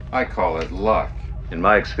I call it luck. In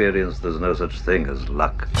my experience, there's no such thing as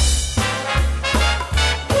luck.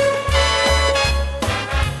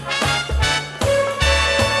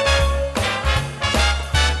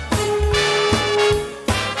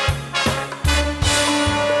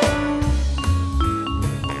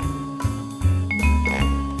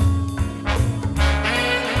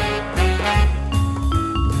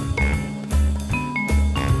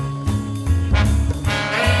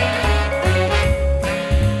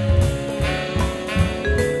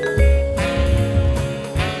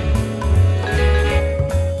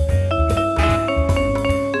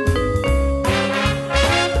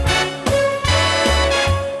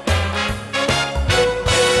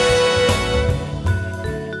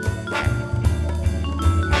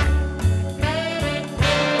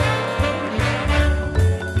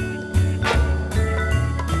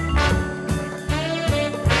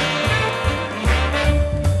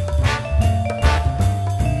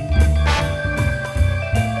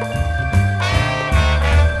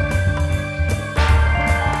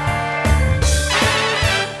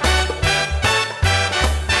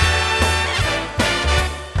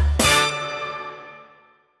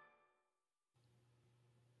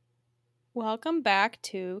 Welcome back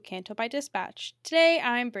to Canto by Dispatch. Today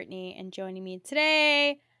I'm Brittany, and joining me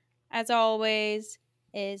today, as always,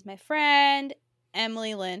 is my friend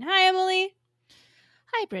Emily Lynn. Hi, Emily.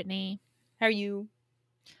 Hi, Brittany. How are you?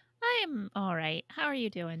 I'm all right. How are you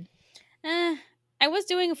doing? I was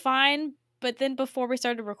doing fine, but then before we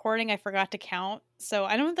started recording, I forgot to count, so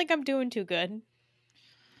I don't think I'm doing too good.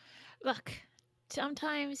 Look,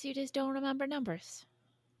 sometimes you just don't remember numbers.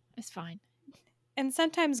 It's fine. And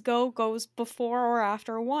sometimes go goes before or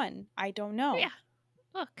after 1. I don't know. Yeah.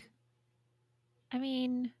 Look. I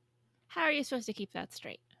mean, how are you supposed to keep that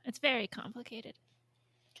straight? It's very complicated.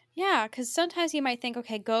 Yeah, because sometimes you might think,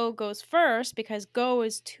 okay, go goes first because go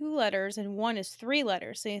is 2 letters and 1 is 3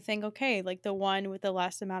 letters. So you think, okay, like the one with the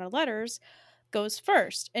less amount of letters goes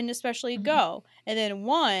first, and especially go. And then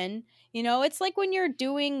 1, it's like when you're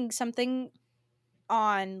doing something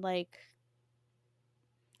on like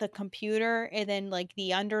the computer and then like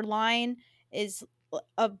the underline is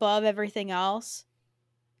above everything else.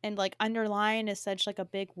 And like underline is such like a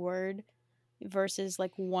big word versus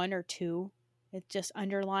like 1 or 2. It's just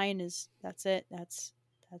underline is that's it. That's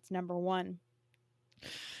number 1.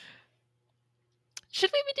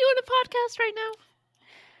 Should we be doing a podcast right now?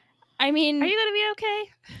 I mean, are you gonna be okay?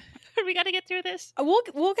 We got to get through this.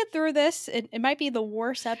 We'll get through this. It might be the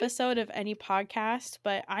worst episode of any podcast,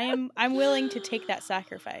 but I'm willing to take that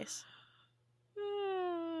sacrifice.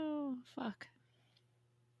 Oh, fuck.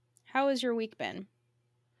 How has your week been?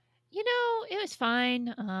 It was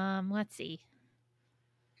fine. Let's see.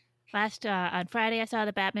 Last on Friday, I saw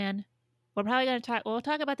the Batman. We're probably going to talk. We'll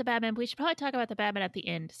talk about the Batman. But we should probably talk about the Batman at the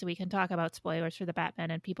end, so we can talk about spoilers for the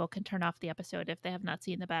Batman, and people can turn off the episode if they have not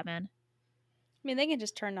seen the Batman. I mean, they can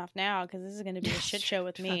just turn off now because this is going to be a shit show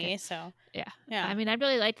with me. So yeah. I mean, I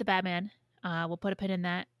really like the Batman. We'll put a pin in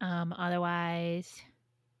that. Otherwise,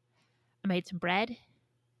 I made some bread.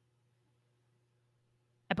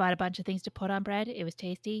 I bought a bunch of things to put on bread. It was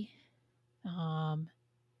tasty. I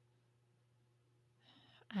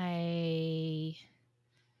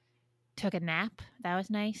took a nap. That was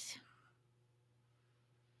nice.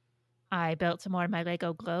 I built some more of my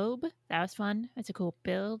Lego globe. That was fun. It's a cool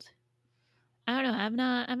build. I don't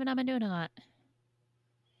know. I've not been doing a lot.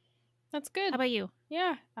 That's good. How about you?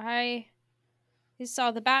 Yeah, I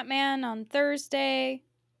saw the Batman on Thursday.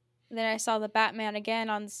 Then I saw the Batman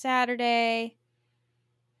again on Saturday.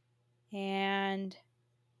 And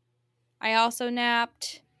I also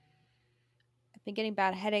napped. I've been getting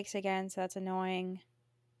bad headaches again, so that's annoying.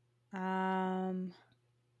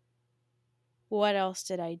 What else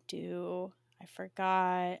did I do? I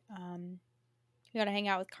forgot. We got to hang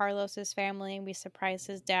out with Carlos's family, and we surprised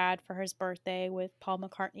his dad for his birthday with Paul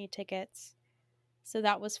McCartney tickets. So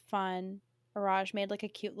that was fun. Araj made like a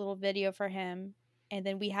cute little video for him, and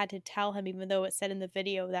then we had to tell him, even though it said in the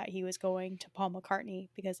video that he was going to Paul McCartney,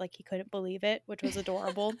 because like he couldn't believe it, which was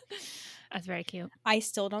adorable. That's very cute. I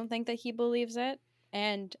still don't think that he believes it,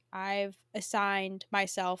 and I've assigned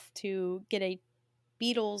myself to get a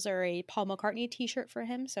Beatles or a Paul McCartney t-shirt for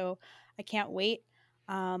him, so I can't wait.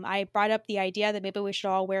 I brought up the idea that maybe we should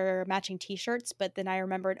all wear matching t-shirts, but then I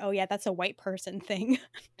remembered, oh yeah, that's a white person thing.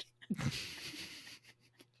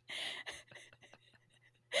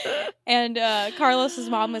 And Carlos's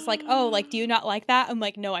mom was like, oh, like, do you not like that? I'm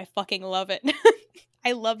like, no, I fucking love it.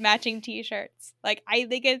 I love matching t-shirts. Like I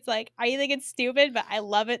think it's stupid, but I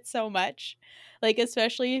love it so much. Like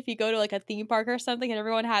especially if you go to like a theme park or something and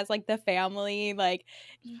everyone has like the family like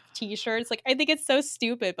t-shirts. Like I think it's so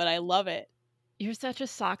stupid, but I love it. You're such a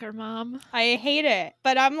soccer mom. I hate it.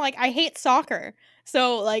 But I'm like I hate soccer.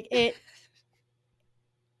 So like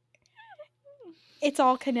it's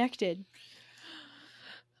all connected.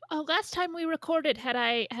 Oh, last time we recorded,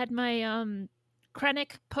 had my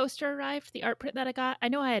Krennic poster arrived, the art print that I got? I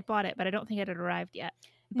know I had bought it, but I don't think it had arrived yet.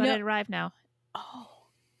 But No. it arrived now. Oh,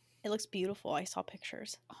 it looks beautiful. I saw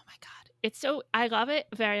pictures. Oh my god. I love it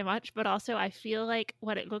very much, but also I feel like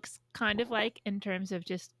what it looks kind of like in terms of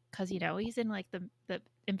just because, he's in like the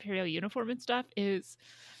Imperial uniform and stuff is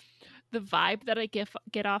the vibe that I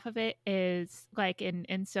get off of it is like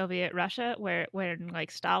in Soviet Russia where when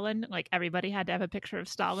like Stalin, like everybody had to have a picture of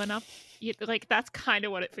Stalin up. Like that's kind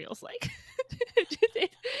of what it feels like.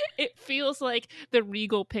 It feels like the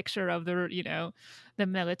regal picture of the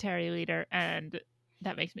military leader, and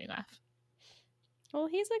that makes me laugh. Well,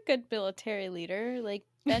 he's a good military leader. Like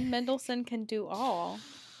Ben Mendelsohn can do all.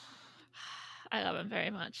 I love him very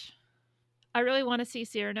much. I really want to see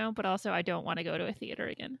Cyrano, but also I don't want to go to a theater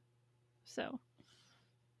again. So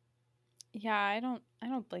yeah, I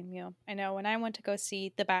don't blame you. I know when I went to go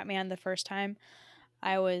see the Batman the first time,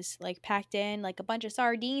 I was like packed in like a bunch of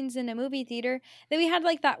sardines in a movie theater. Then we had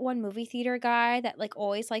like that one movie theater guy that like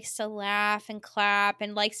always likes to laugh and clap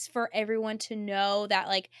and likes for everyone to know that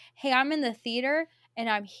like, hey, I'm in the theater and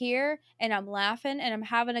I'm here and I'm laughing and I'm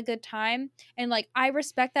having a good time. And like I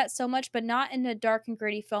respect that so much, but not in a dark and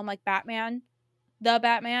gritty film like Batman, the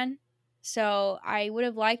Batman. So I would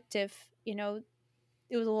have liked if, it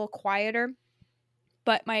was a little quieter.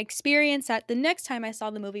 But my experience at the next time I saw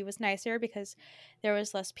the movie was nicer because there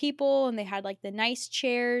was less people and they had like the nice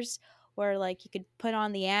chairs where like you could put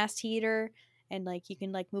on the ass heater and like you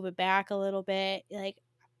can like move it back a little bit. Like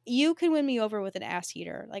you can win me over with an ass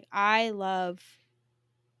heater. Like I love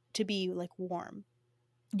to be like warm.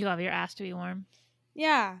 You love your ass to be warm?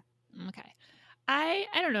 Yeah. Okay. I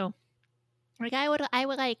don't know. Like I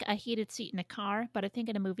would like a heated seat in a car, but I think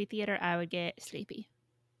in a movie theater I would get sleepy.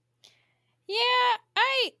 Yeah,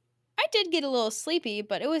 I did get a little sleepy,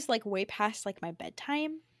 but it was like way past like my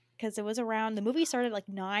bedtime because it was around the movie started like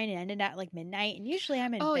 9 and ended at like midnight, and usually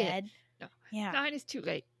I'm in bed. Yeah. No. Yeah. 9 is too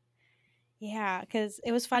late. Yeah, because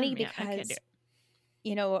it was funny because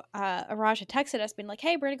Araj had texted us being like,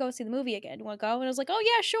 hey, we're gonna go see the movie again. You wanna go? And I was like, oh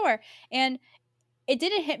yeah, sure. And it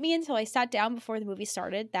didn't hit me until I sat down before the movie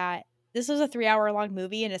started that this was a 3-hour long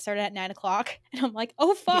movie and it started at 9 o'clock. And I'm like,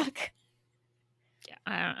 oh fuck. Yeah,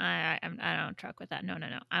 I don't truck with that. No.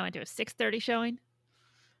 I went to a 6:30 showing,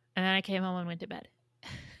 and then I came home and went to bed.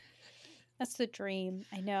 That's the dream.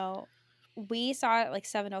 I know. We saw it like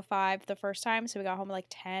 7:05 the first time, so we got home at like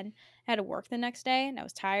 10. I had to work the next day, and I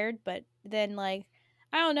was tired. But then, like,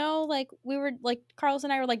 I don't know, like we were like Carlos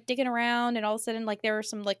and I were like digging around, and all of a sudden, like there were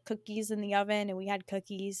some like cookies in the oven, and we had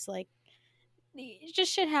cookies. Like,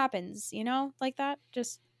 just shit happens, like that.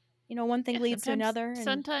 Just one thing leads to another. And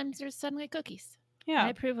sometimes there's suddenly cookies. yeah, I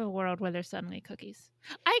approve of a world where there's suddenly cookies.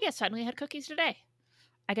 I guess suddenly had cookies today.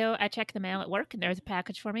 I check the mail at work, and there's a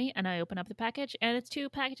package for me, and I open up the package, and it's 2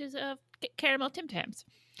 packages of caramel Tim Tams.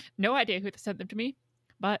 No idea who sent them to me,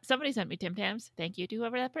 but somebody sent me Tim Tams. Thank you to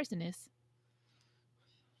whoever that person is.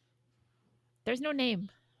 There's no name.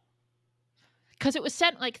 Because it was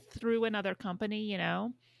sent, like, through another company,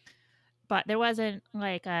 but there wasn't,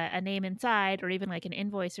 like, a name inside or even, like, an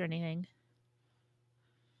invoice or anything.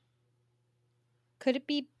 could it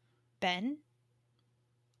be Ben?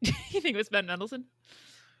 You think it was Ben Mendelsohn?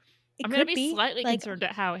 I'm going to be slightly concerned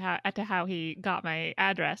at how he got my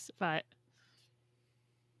address, but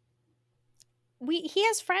he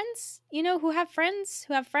has friends, who have friends,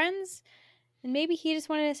 and maybe he just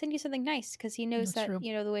wanted to send you something nice because he knows that,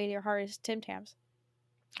 the way to your heart is Tim Tams.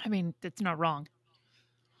 I mean, that's not wrong.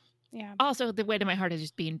 Yeah. Also, the way to my heart is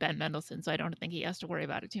just being Ben Mendelsohn, so I don't think he has to worry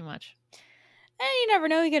about it too much. And you never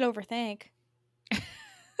know, you could overthink.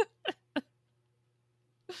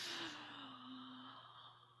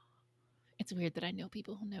 It's weird that I know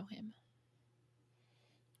people who know him.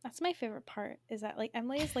 That's my favorite part, is that like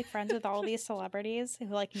Emily is like friends with all these celebrities who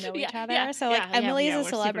like know each other. Yeah, so like Emily is a we're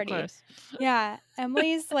celebrity. Yeah,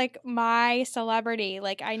 Emily's like my celebrity.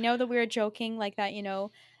 Like I know that we were joking like that,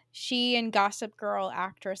 she and Gossip Girl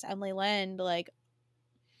actress Emily Lind, like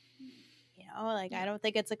I don't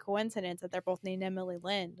think it's a coincidence that they're both named Emily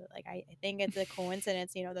Lind. Like I think it's a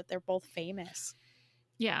coincidence, that they're both famous.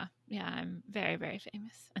 Yeah, I'm very, very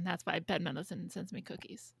famous. And that's why Ben Mendelsohn sends me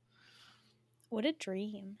cookies. What a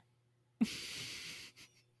dream.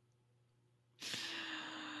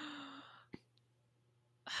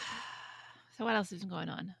 So what else is going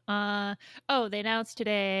on? They announced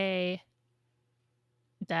today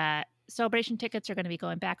that Celebration tickets are going to be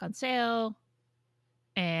going back on sale,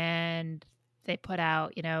 and they put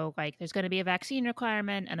out, like there's going to be a vaccine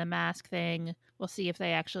requirement and a mask thing. We'll see if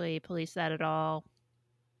they actually police that at all.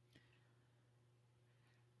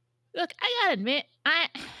 Look, I gotta admit,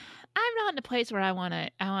 I'm not in a place where I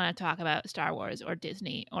wanna talk about Star Wars or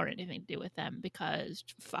Disney or anything to do with them, because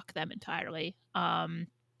fuck them entirely.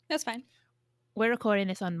 That's fine. We're recording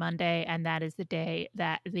this on Monday, and that is the day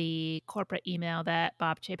that the corporate email that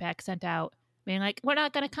Bob Chapek sent out, being like, we're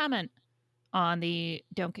not going to comment on the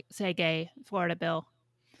Don't Say Gay Florida bill.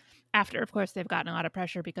 After, of course, they've gotten a lot of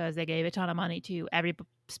pressure because they gave a ton of money to every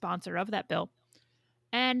sponsor of that bill.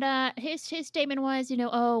 And his statement was,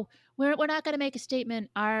 we're not going to make a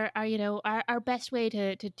statement. Our best way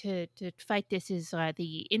to fight this is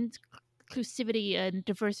the inclusivity and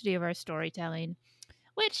diversity of our storytelling,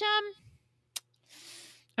 which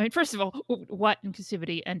I mean, first of all, what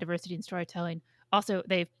inclusivity and diversity in storytelling? Also,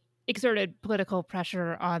 they've exerted political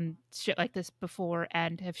pressure on shit like this before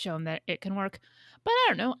and have shown that it can work. But I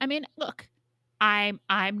don't know. I mean, look, I'm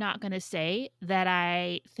not going to say that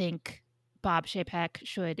I think Bob Chapek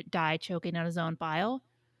should die choking on his own bile.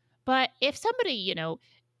 But if somebody,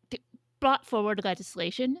 brought forward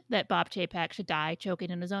legislation that Bob Chapek should die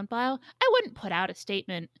choking on his own bile, I wouldn't put out a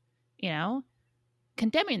statement,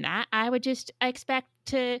 condemning that. I would just expect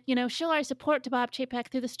to, show our support to Bob Chapek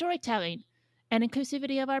through the storytelling and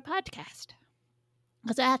inclusivity of our podcast.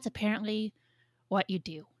 Because that's apparently what you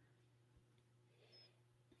do.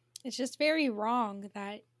 It's just very wrong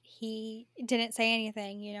that he didn't say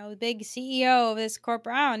anything. The big CEO of this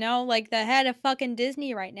corporate, I don't know, like the head of fucking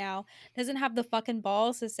Disney right now, doesn't have the fucking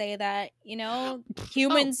balls to say that,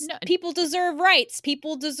 humans, people deserve rights.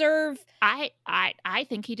 People deserve... I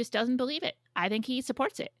think he just doesn't believe it. I think he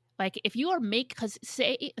supports it. Like, if you are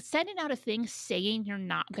sending out a thing saying you're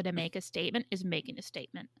not going to make a statement is making a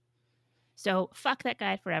statement. So fuck that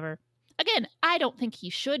guy forever. Again, I don't think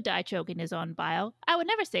he should die choking his own bile. I would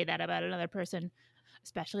never say that about another person,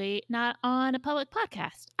 especially not on a public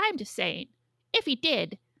podcast. I'm just saying, if he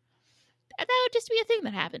did, that would just be a thing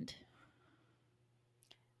that happened.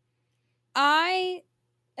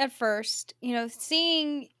 At first,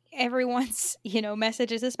 seeing everyone's,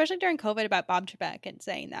 messages, especially during COVID, about Bob Chapek and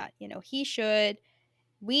saying that,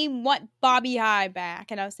 we want Bobby High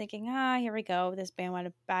back. And I was thinking, here we go, this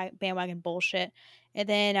bandwagon bullshit. And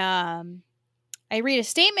then I read a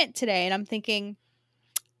statement today and I'm thinking,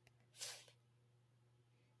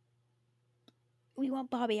 we want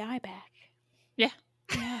Bobby High back. Yeah.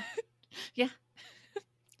 Yeah. Yeah.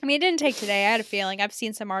 I mean, it didn't take today. I had a feeling. I've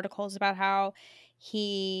seen some articles about how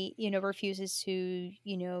he, refuses to,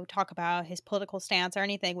 talk about his political stance or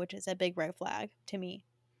anything, which is a big red flag to me.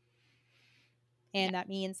 And that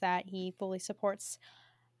means that he fully supports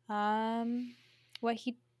what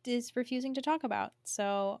he is refusing to talk about.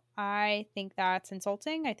 So I think that's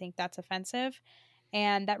insulting. I think that's offensive.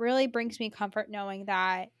 And that really brings me comfort knowing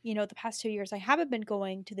that, the past 2 years I haven't been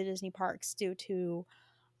going to the Disney parks due to,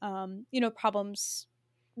 problems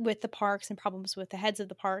with the parks and problems with the heads of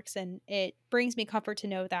the parks. And it brings me comfort to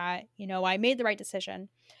know that, I made the right decision,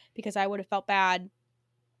 because I would have felt bad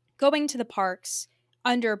going to the parks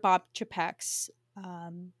under Bob Chapek's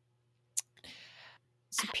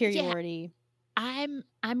superiority. Yeah.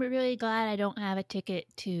 I'm really glad I don't have a ticket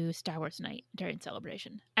to Star Wars night during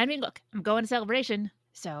Celebration. I mean, look, I'm going to Celebration,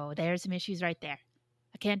 so there's some issues right there.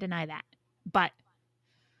 I can't deny that. But,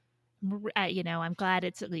 I'm glad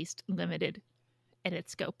it's at least limited in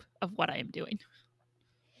its scope of what I am doing.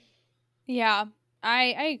 Yeah,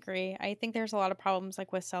 I agree. I think there's a lot of problems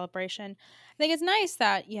like with Celebration. I think it's nice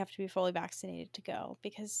that you have to be fully vaccinated to go,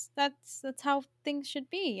 because that's how things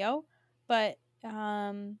should be, yo. But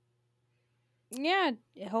yeah,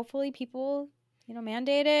 hopefully people,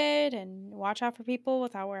 mandate it and watch out for people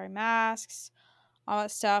without wearing masks, all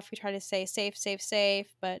that stuff. We try to stay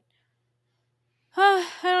safe, but I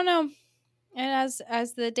don't know. And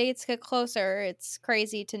as the dates get closer, it's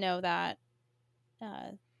crazy to know that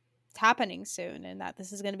it's happening soon and that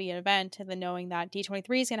this is going to be an event, and then knowing that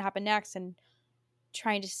D23 is going to happen next, and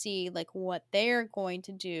trying to see like what they're going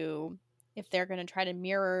to do, if they're going to try to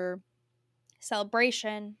mirror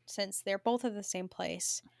Celebration, since they're both at the same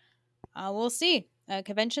place. We'll see.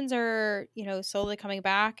 Conventions are, slowly coming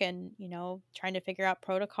back, and, trying to figure out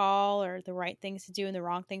protocol or the right things to do and the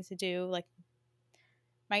wrong things to do. Like,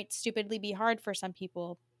 might stupidly be hard for some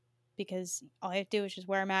people, because all you have to do is just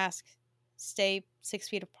wear a mask, stay 6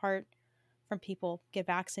 feet apart from people, get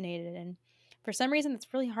vaccinated. And for some reason,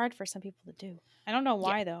 it's really hard for some people to do. I don't know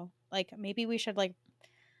why, though. Like, maybe we should, like,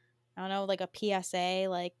 I don't know, like a PSA,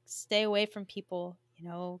 like stay away from people,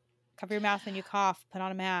 cover your mouth when you cough, put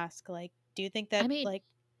on a mask. Like, do you think that, I mean, like,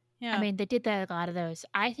 yeah, they did that a lot of those.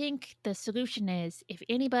 I think the solution is if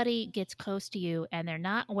anybody gets close to you and they're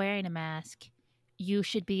not wearing a mask, you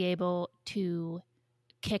should be able to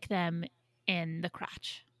kick them in the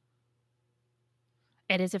crotch.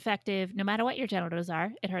 It is effective no matter what your genitals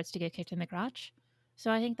are. It hurts to get kicked in the crotch.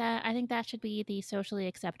 So I think that should be the socially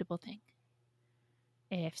acceptable thing.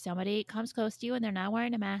 If somebody comes close to you and they're not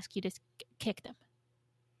wearing a mask, you just kick them.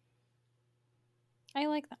 I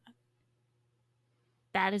like that.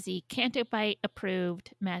 That is the Canto Bite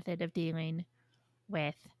approved method of dealing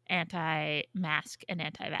with anti-mask and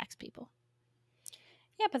anti-vax people.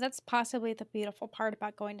 Yeah, but that's possibly the beautiful part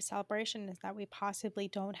about going to Celebration is that we possibly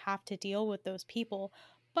don't have to deal with those people.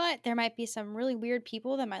 But there might be some really weird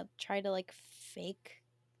people that might try to like fake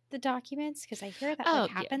the documents because I hear that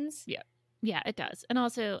happens. Yeah, it does. And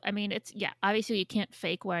also, I mean, obviously you can't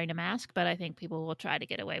fake wearing a mask, but I think people will try to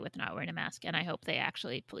get away with not wearing a mask, and I hope they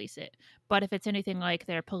actually police it. But if it's anything like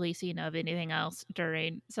their policing of anything else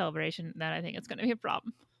during Celebration, then I think it's going to be a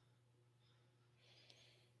problem.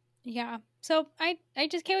 Yeah. So I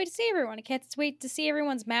just can't wait to see everyone. I can't wait to see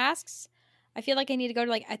everyone's masks. I feel like I need to go to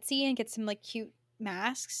like Etsy and get some like cute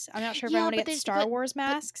masks. I'm not sure if I want to get Star Wars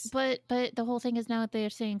masks. But the whole thing is now they're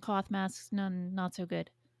saying cloth masks, none not so good.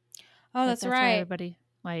 Oh, that's right. Why everybody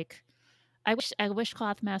like. I wish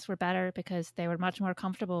cloth masks were better because they were much more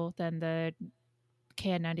comfortable than the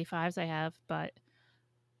KN95s I have. But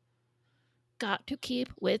got to keep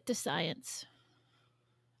with the science.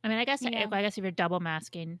 I mean, I guess if you're double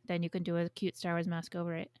masking, then you can do a cute Star Wars mask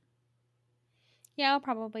over it. Yeah, I'll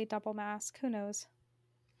probably double mask. Who knows?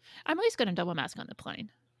 I'm at least going to double mask on the plane.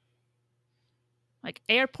 Like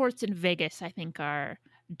airports in Vegas, I think are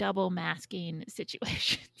double masking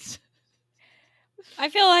situations. I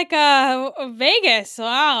feel like Vegas.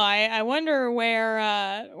 Wow, I wonder where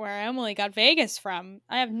Emily got Vegas from.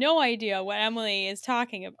 I have no idea what Emily is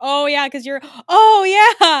talking about. Oh yeah, because you're. Oh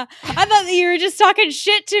yeah, I thought that you were just talking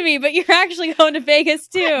shit to me, but you're actually going to Vegas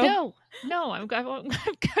too. No,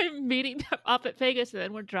 I'm meeting up at Vegas, and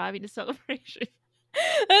then we're driving to Celebration.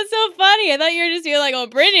 That's so funny. I thought you were just like, "Oh,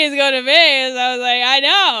 Brittany's going to Vegas." I was like, "I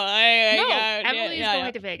know." Emily's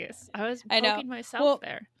going to Vegas. I was poking myself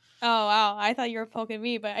there. Oh wow! I thought you were poking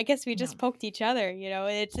me, but I guess we just poked each other.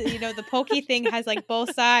 It's the pokey thing has like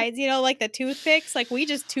both sides. Like the toothpicks. Like we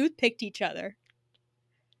just toothpicked each other.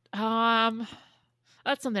 That's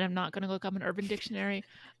something I'm not going to look up in Urban Dictionary.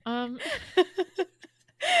 Well,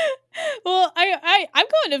 I'm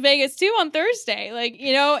going to Vegas too on Thursday. Like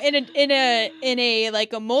in a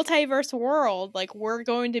like a multiverse world, like we're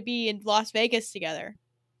going to be in Las Vegas together.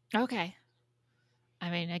 Okay.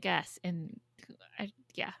 I mean, I guess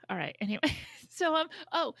yeah. All right. Anyway, so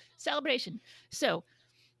Celebration. So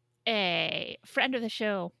a friend of the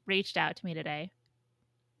show reached out to me today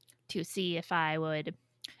to see if I would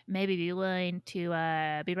maybe be willing to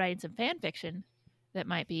be writing some fan fiction that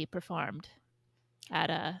might be performed at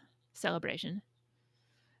a Celebration.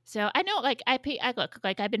 So I know, like I look,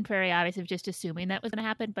 like I've been very obvious of just assuming that was going to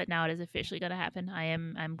happen, but now it is officially going to happen.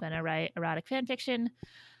 I'm going to write erotic fan fiction.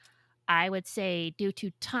 I would say due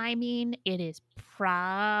to timing, it is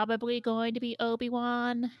probably going to be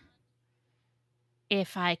Obi-Wan.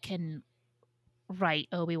 If I can write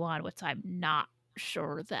Obi-Wan, which I'm not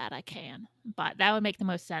sure that I can. But that would make the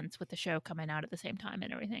most sense with the show coming out at the same time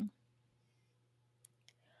and everything.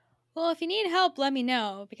 Well, if you need help, let me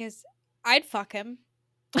know, because I'd fuck him.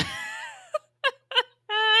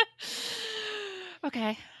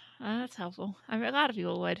 Okay. That's helpful. I mean, a lot of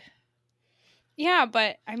people would. Yeah,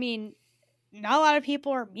 but I mean, not a lot of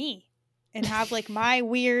people are me and have like my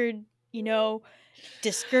weird,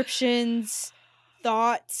 descriptions,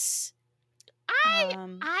 thoughts.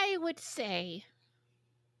 I would say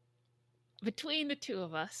between the two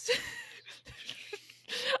of us,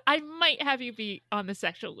 I might have you be on the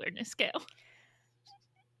sexual awareness scale.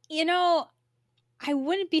 I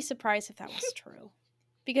wouldn't be surprised if that was true,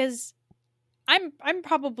 because I'm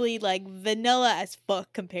probably like vanilla as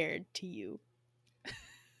fuck compared to you.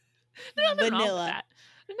 Vanilla.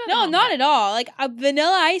 No, not at all. Like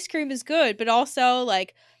vanilla ice cream is good, but also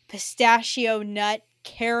like pistachio nut,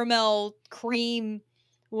 caramel, cream,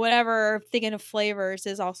 whatever thinking of flavors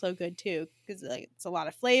is also good too, because like it's a lot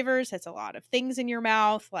of flavors, it's a lot of things in your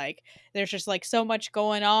mouth. Like there's just like so much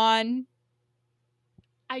going on.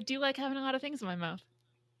 I do like having a lot of things in my mouth.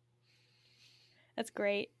 That's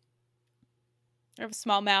great. I have a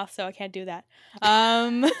small mouth, so I can't do that.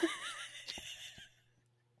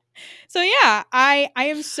 So yeah, I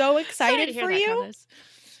am so excited for you.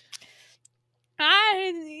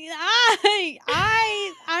 I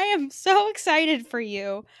am so excited for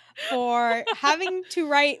you for having to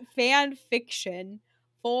write fan fiction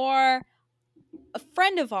for a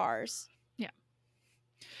friend of ours. Yeah.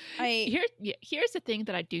 I Here's the thing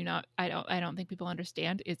that I don't think people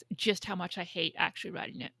understand is just how much I hate actually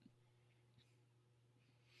writing it.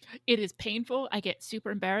 It is painful. I get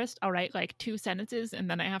super embarrassed. I'll write like 2 sentences and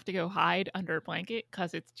then I have to go hide under a blanket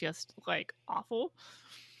because it's just like awful.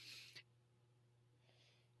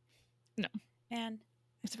 No. Man.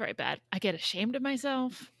 It's very bad. I get ashamed of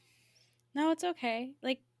myself. No, it's okay.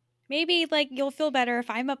 Like maybe like you'll feel better if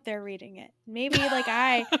I'm up there reading it. Maybe like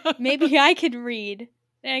maybe I could read.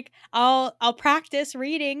 Like I'll practice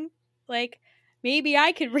reading. Like maybe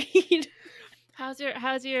I could read. How's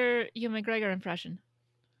your Ewan McGregor impression?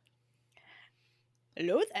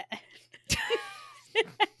 Hello there.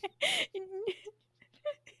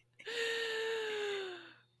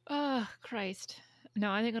 Oh, Christ. No,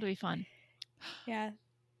 I think it'll be fun. Yeah.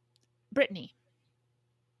 Brittany.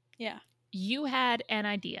 Yeah. You had an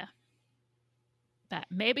idea that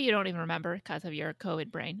maybe you don't even remember because of your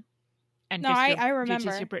COVID brain. And No, I remember.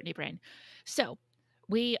 Just your Brittany brain. So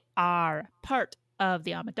we are part of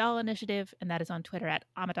the Amidala Initiative, and that is on Twitter at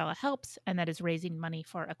Amidala Helps, and that is raising money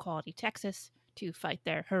for Equality Texas to fight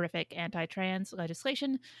their horrific anti-trans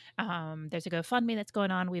legislation. There's a GoFundMe that's going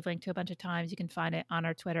on. We've linked to a bunch of times. You can find it on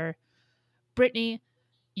our Twitter. Brittany,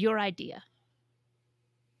 your idea.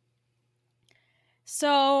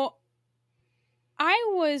 So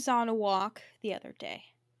I was on a walk the other day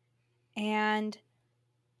and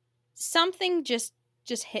something just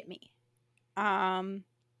hit me. And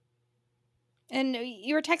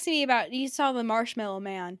you were texting me about, you saw the Marshmallow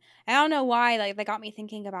Man. I don't know why, like, that got me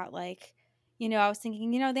thinking about, like, you know, I was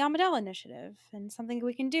thinking, you know, the Amidala Initiative and something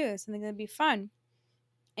we can do, something that'd be fun.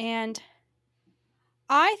 And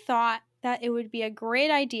I thought that it would be a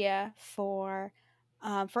great idea for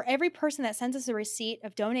every person that sends us a receipt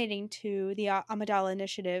of donating to the Amidala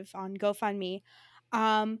Initiative on GoFundMe,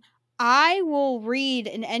 I will read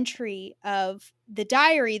an entry of the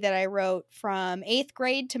diary that I wrote from 8th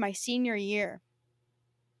grade to my senior year.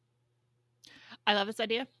 I love this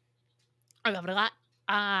idea. I love it a lot.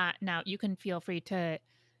 Now you can feel free to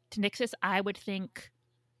nix this. I would think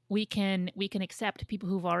we can accept people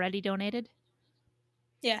who've already donated.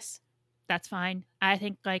 Yes. That's fine. I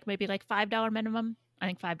think like maybe like $5 minimum. I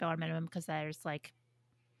think $5 minimum because there's like,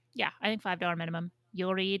 yeah, I think $5 minimum.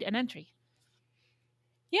 You'll read an entry.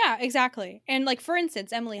 Yeah, exactly. And like, for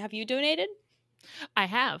instance, Emily, have you donated? I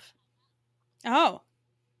have. Oh.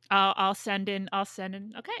 I'll send in.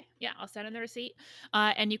 Okay. Yeah. I'll send in the receipt.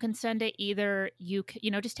 And you can send it either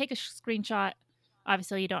just take a screenshot.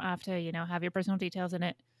 Obviously you don't have to, have your personal details in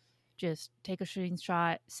it. Just take a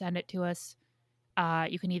screenshot, send it to us.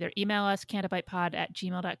 You can either email us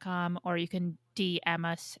cantobitepod@gmail.com or you can DM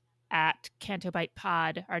us at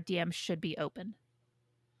cantobitepod. Our DM should be open.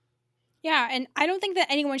 Yeah, and I don't think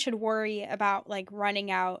that anyone should worry about like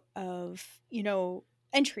running out of,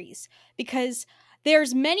 entries, because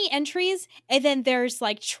there's many entries and then there's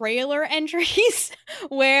like trailer entries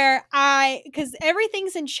because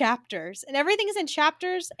everything's in chapters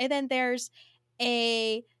and then there's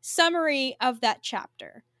a summary of that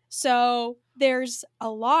chapter. So there's a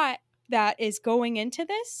lot that is going into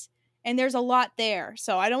this and there's a lot there.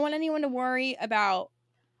 So I don't want anyone to worry about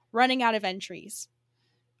running out of entries.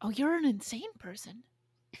 Oh, you're an insane person.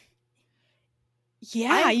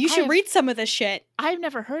 Yeah, you should read some of this shit. I've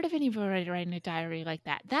never heard of anybody writing a diary like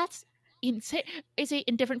that. That's insane. Is it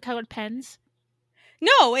in different colored pens?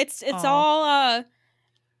 No, it's all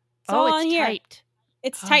all on here. Typed.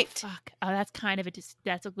 It's typed. Fuck. Oh, that's kind of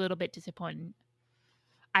that's a little bit disappointing.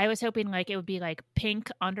 I was hoping like it would be like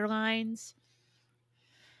pink underlines.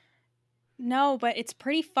 No, but it's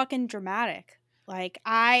pretty fucking dramatic. Like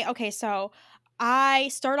so I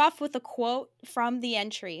start off with a quote from the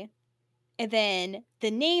entry, and then the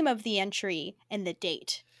name of the entry and the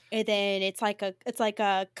date. And then it's like a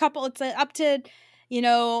couple, it's up to,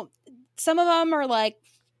 some of them are like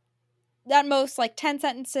at most like 10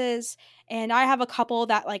 sentences. And I have a couple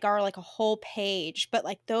that like are like a whole page, but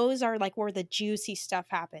like those are like where the juicy stuff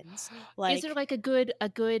happens. Like, is there like a good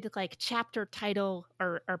like chapter title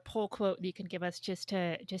or pull quote that you can give us just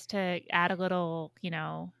to add a little,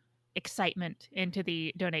 excitement into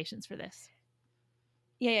the donations for this?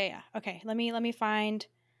 Yeah. Okay, let me find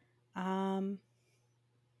Oh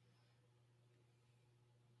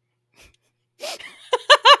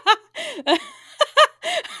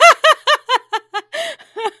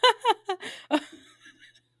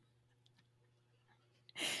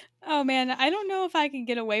man, I don't know if I can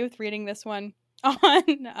get away with reading this one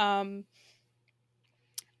on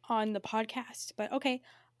on the podcast. But okay.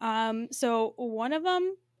 So one of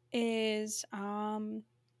them is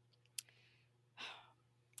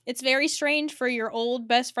it's very strange for your old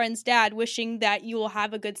best friend's dad wishing that you will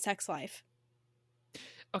have a good sex life.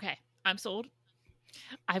 Okay, I'm sold.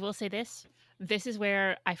 I will say this. This is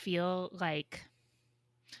where I feel like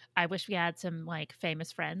I wish we had some like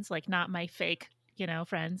famous friends, like not my fake,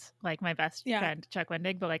 friends, like my best friend Chuck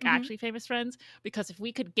Wendig, but like actually famous friends. Because if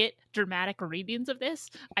we could get dramatic readings of this,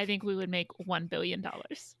 I think we would make $1 billion.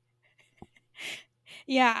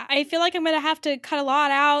 Yeah, I feel like I'm gonna have to cut a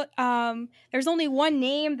lot out. There's only one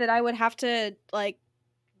name that I would have to like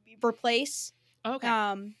replace.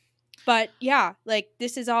 Okay. But yeah, like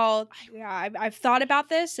this is all. Yeah, I've thought about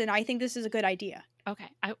this, and I think this is a good idea. Okay,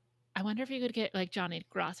 I wonder if you could get like Johnny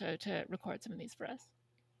Grosso to record some of these for us.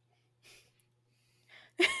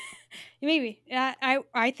 Maybe.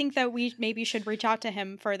 I think that we maybe should reach out to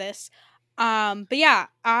him for this. But yeah,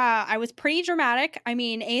 I was pretty dramatic. I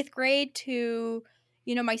mean, 8th grade to,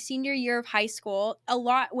 my senior year of high school, a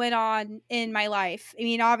lot went on in my life. I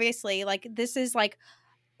mean, obviously, like this is like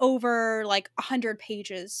over like 100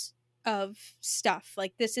 pages of stuff.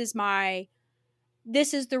 Like this is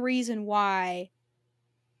the reason why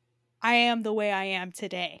I am the way I am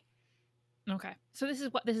today. Okay. So this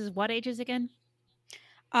is what ages again?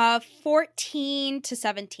 14 to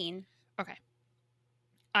 17. Okay.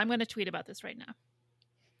 I'm going to tweet about this right now.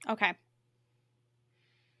 Okay.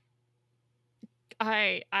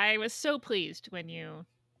 I was so pleased when you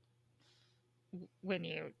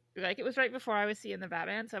like, it was right before I was seeing the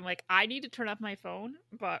Batman, so I'm like, I need to turn off my phone,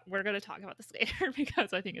 but we're going to talk about this later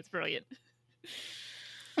because I think it's brilliant.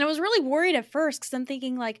 And I was really worried at first because I'm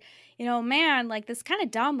thinking like, man, like this kind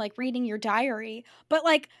of dumb, like reading your diary, but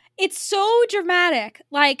like it's so dramatic.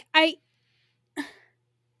 Like I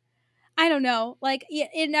don't know, like,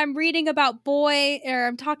 and I'm reading about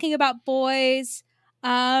I'm talking about boys.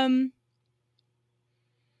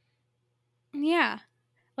 Yeah,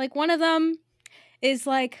 like one of them is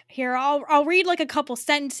like, here, I'll read like a couple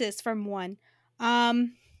sentences from one. I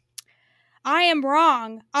am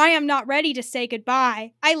wrong. I am not ready to say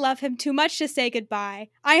goodbye. I love him too much to say goodbye.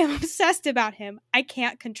 I am obsessed about him. I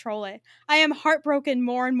can't control it. I am heartbroken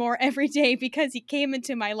more and more every day because he came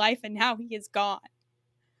into my life and now he is gone.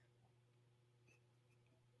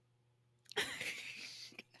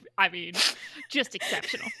 I mean, just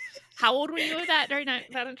exceptional. How old were you at that during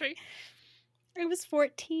that entry? I was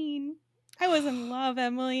 14. I was in love,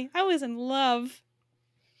 Emily. I was in love.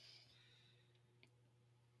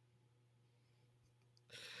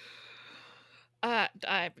 I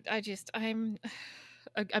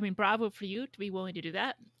mean, bravo for you to be willing to do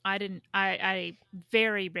that. I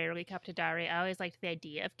very rarely kept a diary. I always liked the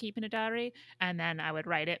idea of keeping a diary, and then I would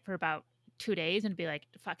write it for about 2 days and be like,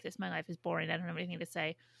 fuck this, my life is boring. I don't have anything to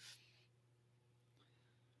say.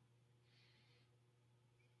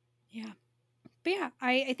 Yeah. But yeah,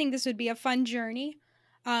 I think this would be a fun journey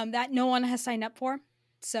that no one has signed up for.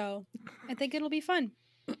 So I think it'll be fun.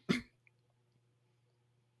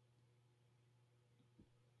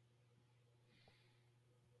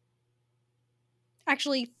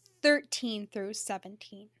 Actually, 13 through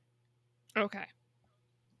 17. Okay.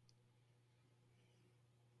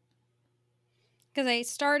 Because I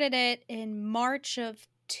started it in March of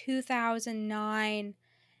 2009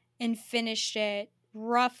 and finished it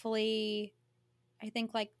roughly, I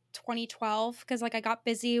think, like 2012. Because like I got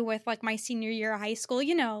busy with like my senior year of high school,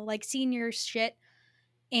 like senior shit.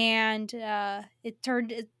 And the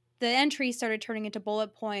entry started turning into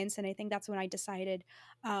bullet points. And I think that's when I decided,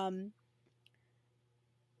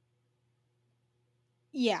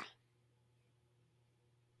 yeah.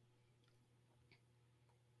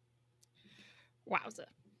 Wowza.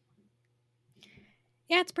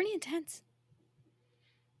 Yeah, it's pretty intense.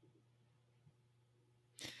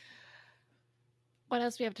 What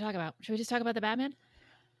else do we have to talk about? Should we just talk about the Batman?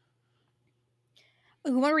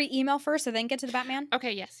 You want to read email first and then get to the Batman?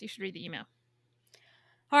 Okay, yes, you should read the email.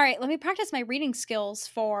 All right, let me practice my reading skills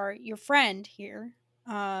for your friend here.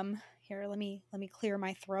 Here, let me clear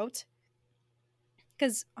my throat.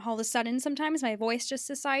 Because all of a sudden, sometimes my voice just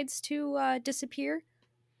decides to disappear.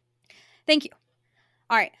 Thank you.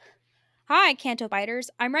 All right. Hi, Canto Biters.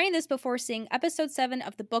 I'm writing this before seeing episode 7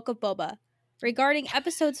 of the Book of Boba. Regarding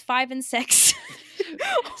episodes 5 and 6.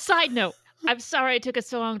 Side note, I'm sorry it took us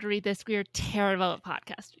so long to read this. We are terrible at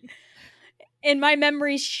podcasting. And my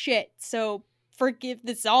memory's shit, so forgive,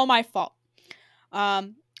 this is all my fault.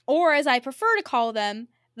 Or as I prefer to call them,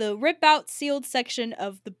 the rip-out sealed section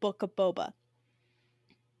of the Book of Boba.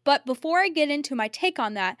 But before I get into my take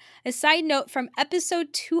on that, a side note from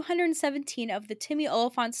episode 217 of the Timmy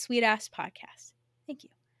Oliphant Sweet Ass podcast. Thank you.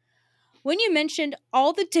 when you mentioned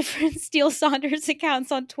all the different Steele Saunders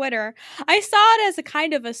accounts on Twitter, I saw it as a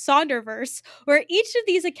kind of a Saunderverse, where each of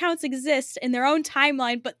these accounts exist in their own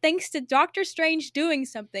timeline, but thanks to Doctor Strange doing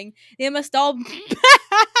something, they must all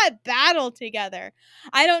battle together.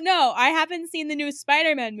 I don't know. I haven't seen the new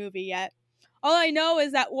Spider-Man movie yet. All I know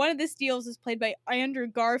is that one of the Steels is played by Andrew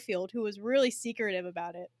Garfield, who was really secretive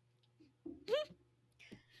about it.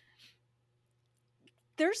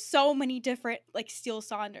 There's so many different like Steele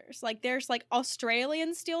Saunders. Like there's like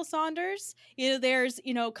Australian Steele Saunders. There's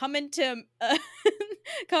coming to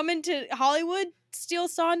Hollywood Steele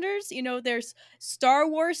Saunders. There's Star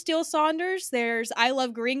Wars Steele Saunders. There's I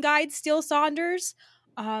Love Green Guide Steele Saunders.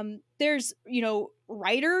 There's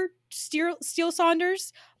writer Steele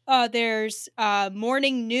Saunders. There's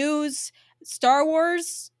Morning News Star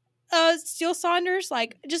Wars Steele Saunders.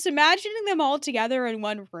 Like just imagining them all together in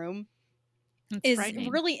one room is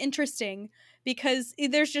really interesting because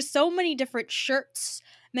there's just so many different shirts,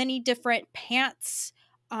 many different pants,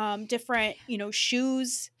 different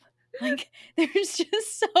shoes. Like there's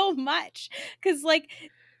just so much because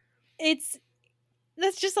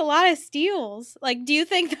that's just a lot of Steels. Like, do you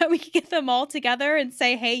think that we could get them all together and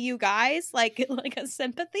say, "Hey, you guys," like a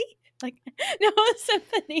sympathy? Like, no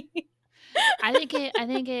sympathy. I think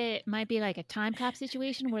it might be like a time cop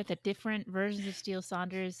situation where the different versions of Steele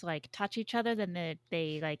Saunders like touch each other, then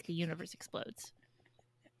the universe explodes.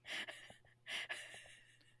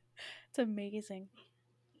 It's amazing.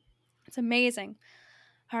 It's amazing.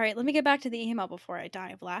 All right, let me get back to the email before I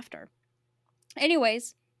die of laughter.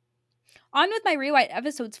 Anyways, on with my rewrite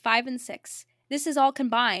episodes 5 and 6. This is all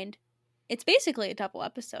combined. It's basically a double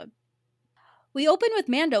episode. We open with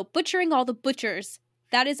Mando butchering all the butchers.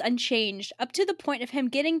 That is unchanged, up to the point of him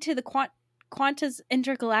getting to the Quanta's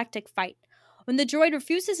intergalactic fight. When the droid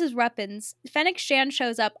refuses his weapons, Fennec Shand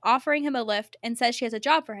shows up, offering him a lift, and says she has a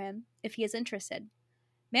job for him, if he is interested.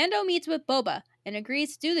 Mando meets with Boba, and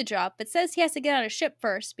agrees to do the job, but says he has to get on a ship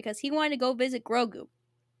first, because he wanted to go visit Grogu.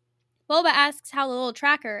 Boba asks how the little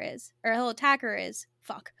attacker is.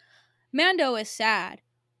 Fuck. Mando is sad.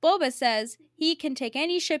 Boba says he can take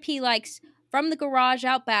any ship he likes from the garage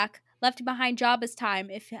out back, left behind Jabba's time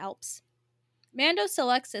if it helps. Mando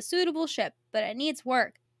selects a suitable ship, but it needs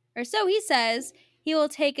work. Or so he says. He will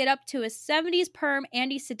take it up to his 70s perm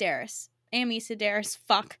Amy Sedaris,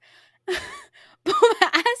 fuck. Boba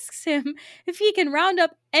asks him if he can round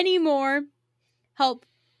up any more help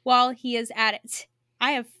while he is at it.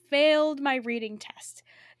 I have failed my reading test.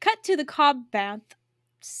 Cut to the Cobb Vanth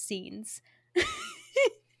scenes.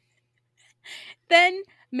 Then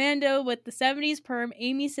Mando with the 70s perm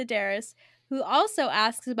Amy Sedaris, who also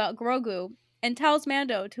asks about Grogu and tells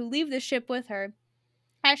Mando to leave the ship with her,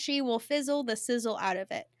 as she will fizzle the sizzle out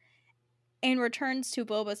of it, and returns to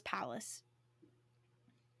Boba's palace.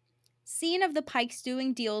 Scene of the Pikes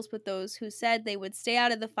doing deals with those who said they would stay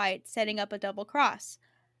out of the fight, setting up a double cross.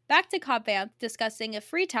 Back to Cobb Vanth discussing if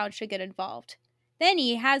Freetown should get involved. Then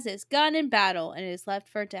he has his gun in battle and is left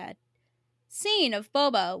for dead. Scene of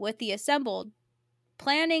Boba with the assembled,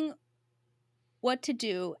 planning what to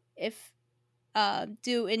do if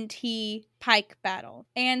do in T Pike battle.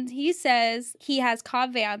 And he says he has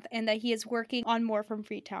Cobb Vanth and that he is working on more from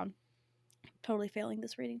Freetown. Totally failing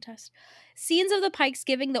this reading test. Scenes of the Pikes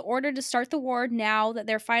giving the order to start the war now that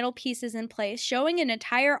their final piece is in place, showing an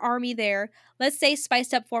entire army there, let's say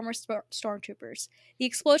spiced up former stormtroopers. The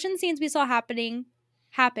explosion scenes we saw happen,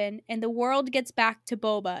 and the world gets back to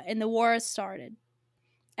Boba, and the war has started.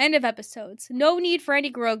 End of episodes. No need for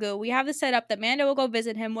any Grogu. We have the setup that Mando will go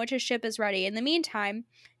visit him once his ship is ready. In the meantime,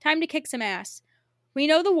 time to kick some ass. We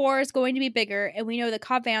know the war is going to be bigger, and we know that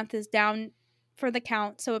Cobb Vanth is down for the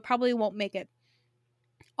count, so it probably won't make it.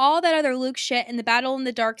 All that other Luke shit and the battle in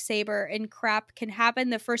the Darksaber and crap can happen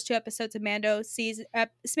the first 2 episodes of Mando 3,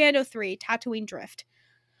 Tatooine Drift.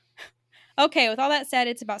 Okay, with all that said,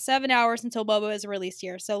 it's about 7 hours until Boba is released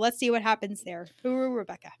here, so let's see what happens there. Ooh,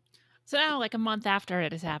 Rebecca. So now, like a month after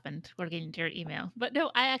it has happened, we're getting to your email. But no,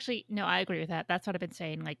 I agree with that. That's what I've been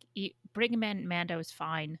saying. Like, bringing in Mando is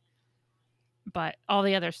fine, but all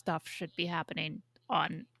the other stuff should be happening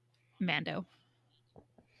on Mando.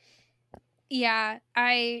 Yeah,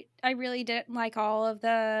 I really didn't like all of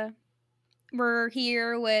the we're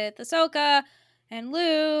here with Ahsoka and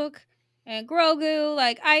Luke and Grogu.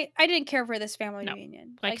 Like, I didn't care for this family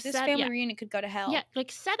reunion. Like this family reunion could go to hell. Yeah,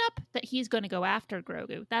 like set up that he's going to go after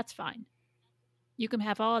Grogu. That's fine. You can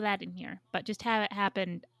have all of that in here, but just have it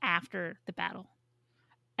happen after the battle.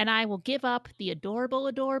 And I will give up the adorable,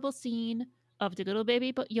 adorable scene of the little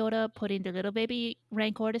baby Yoda putting the little baby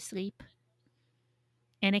Rancor to sleep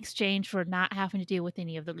in exchange for not having to deal with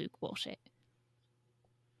any of the Luke bullshit.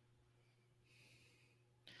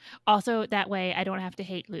 Also, that way I don't have to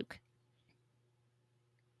hate Luke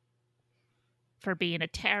for being a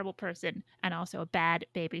terrible person and also a bad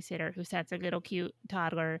babysitter who sends a little cute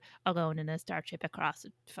toddler alone in a starship across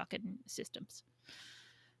fucking systems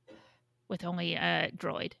with only a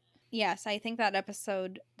droid. Yes, I think that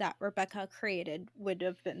episode that Rebecca created would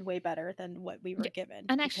have been way better than what we were given.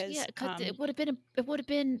 And actually, because it would have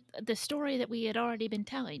been the story that we had already been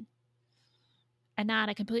telling, and not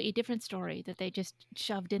a completely different story that they just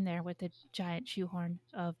shoved in there with a giant shoehorn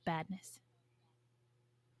of badness.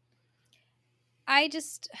 I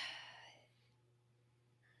just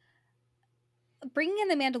bringing in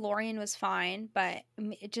the Mandalorian was fine, but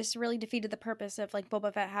it just really defeated the purpose of like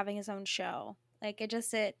Boba Fett having his own show. Like it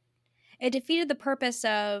defeated the purpose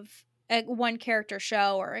of a one character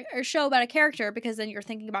show or a show about a character, because then you're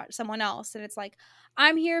thinking about someone else, and it's like,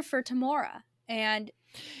 I'm here for Tamora, and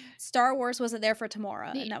Star Wars wasn't there for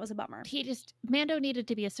Tamora, and that was a bummer. Mando needed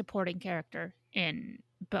to be a supporting character in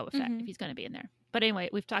Boba Fett if he's going to be in there. But anyway,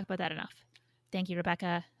 we've talked about that enough. Thank you,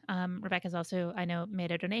 Rebecca. Rebecca's also, I know,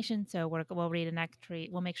 made a donation, so we'll read an entry.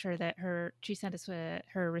 We'll make sure that she sent us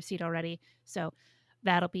her receipt already, so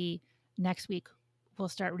that'll be next week. We'll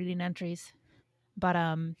start reading entries, but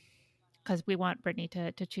because we want Brittany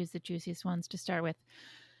to choose the juiciest ones to start with.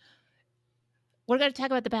 We're going to talk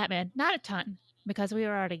about the Batman, not a ton, because we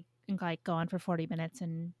were already like going for 40 minutes,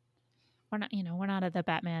 and we're not at the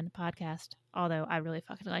Batman podcast. Although I really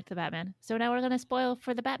fucking like the Batman, so now we're going to spoil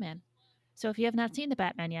for the Batman. So if you have not seen the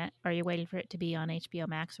Batman yet, or you're waiting for it to be on HBO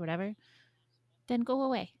Max or whatever, then go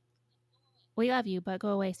away. We love you, but go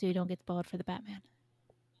away so you don't get spoiled for the Batman.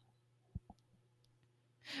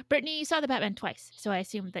 Brittany, you saw the Batman twice, so I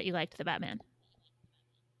assumed that you liked the Batman.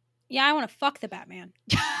 Yeah, I want to fuck the Batman.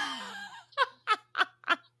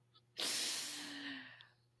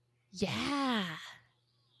 Yeah.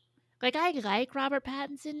 Like, I like Robert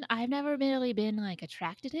Pattinson. I've never really been, like,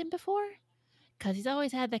 attracted to him before, because he's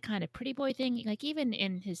always had that kind of pretty boy thing. Like, even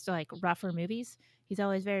in his, like, rougher movies, he's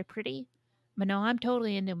always very pretty. But no, I'm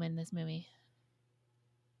totally into him in this movie.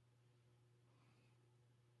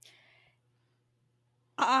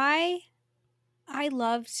 I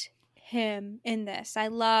loved him in this. I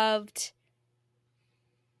loved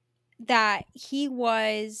that he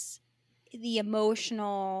was the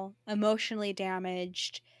emotionally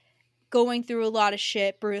damaged, going through a lot of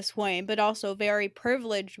shit Bruce Wayne, but also very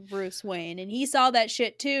privileged Bruce Wayne. And he saw that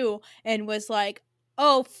shit too and was like,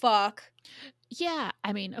 oh, fuck. Yeah,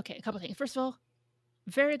 I mean, okay, a couple things. First of all,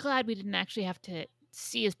 very glad we didn't actually have to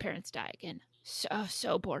see his parents die again.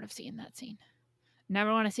 So bored of seeing that scene.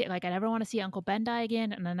 Never want to see it. Like, I never want to see Uncle Ben die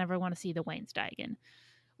again, and I never want to see the Waynes die again.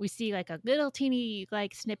 We see, like, a little teeny,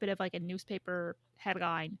 like, snippet of, like, a newspaper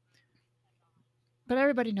headline. But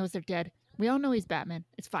everybody knows they're dead. We all know he's Batman.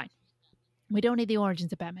 It's fine. We don't need the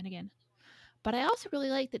origins of Batman again. But I also really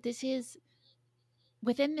like that this is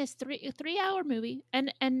within this three-hour movie,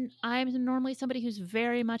 and I'm normally somebody who's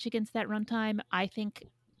very much against that runtime. I think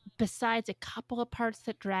besides a couple of parts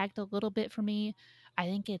that dragged a little bit for me, I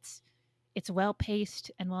think it's well paced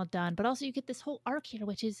and well done. But also you get this whole arc here,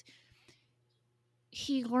 which is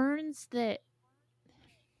he learns that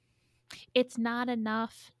it's not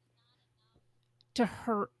enough to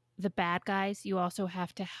hurt the bad guys. You also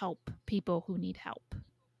have to help people who need help.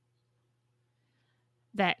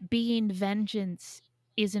 That being vengeance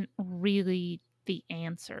isn't really the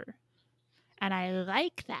answer. And I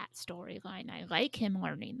like that storyline. I like him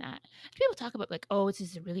learning that. People talk about, like, oh, this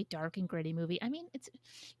is a really dark and gritty movie. I mean, it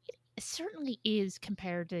certainly is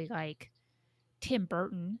compared to, like, Tim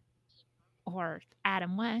Burton or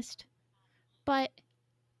Adam West. But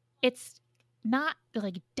it's not,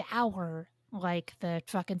 like, dour like the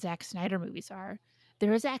fucking Zack Snyder movies are.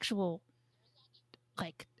 There is actual,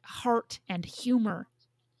 like, heart and humor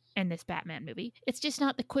in this Batman movie. It's just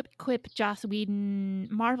not the quip Joss Whedon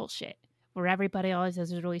Marvel shit where everybody always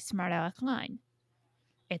has a really smart aleck line.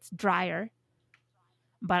 It's drier,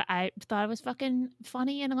 but I thought it was fucking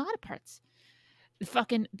funny in a lot of parts.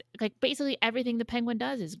 Fucking, like, basically everything the Penguin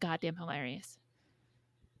does is goddamn hilarious.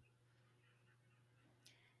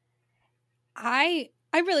 I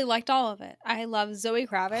really liked all of it. I love Zoe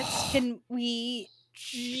Kravitz. Can we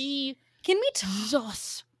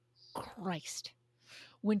Jesus Christ.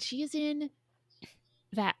 When she is in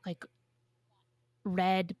that, like,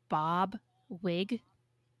 red bob wig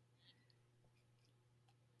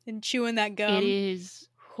and chewing that gum, it is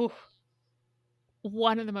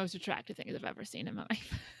one of the most attractive things I've ever seen in my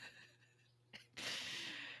life.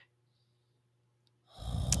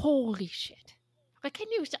 Holy shit. Like, I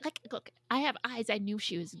knew, like, look, I have eyes. I knew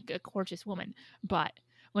she was a gorgeous woman, but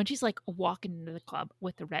When she's like walking into the club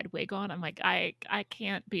with the red wig on, I'm like, I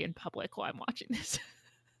can't be in public while I'm watching this.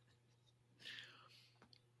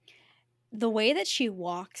 The way that she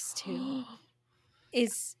walks too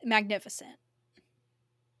is magnificent.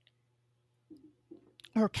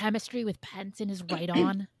 Her chemistry with Pattinson is right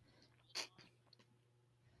on.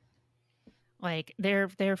 Like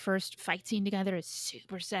their first fight scene together is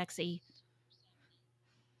super sexy.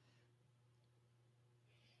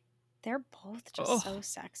 They're both just so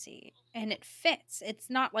sexy, and it fits. It's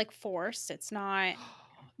not like forced. It's not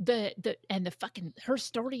the fucking her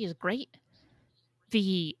story is great.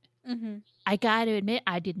 The mm-hmm. I gotta admit,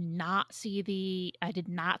 I did not see the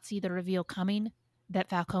reveal coming that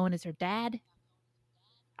Falcone is her dad.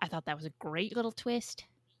 I thought that was a great little twist.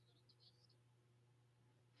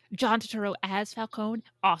 John Turturro as Falcone,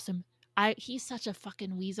 awesome. He's such a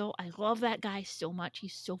fucking weasel. I love that guy so much.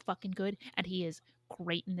 He's so fucking good, and he is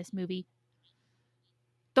great in this movie.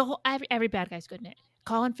 The whole every bad guy's good in it.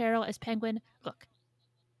 Colin Farrell as Penguin. Look,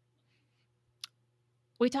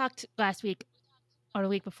 we talked last week or the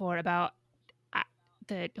week before about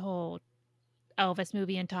the whole Elvis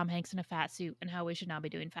movie and Tom Hanks in a fat suit and how we should not be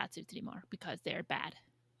doing fat suits anymore because they're bad.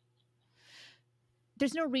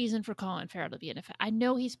 There's no reason for Colin Farrell to be in a fat. I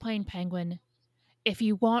know he's playing Penguin. If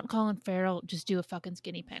you want Colin Farrell, just do a fucking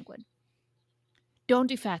skinny Penguin. Don't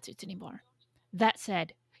do fat suits anymore. That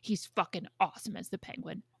said, he's fucking awesome as the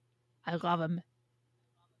Penguin. I love him.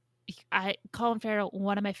 Colin Farrell,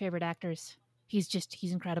 one of my favorite actors. He's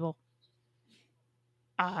incredible.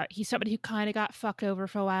 He's somebody who kind of got fucked over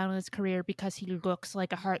for a while in his career because he looks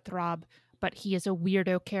like a heartthrob, but he is a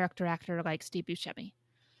weirdo character actor like Steve Buscemi.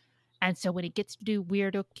 And so when he gets to do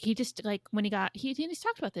weirdo, he just like when he's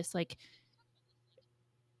talked about this, like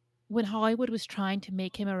when Hollywood was trying to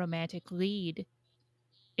make him a romantic lead,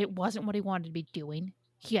 it wasn't what he wanted to be doing.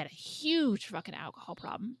 He had a huge fucking alcohol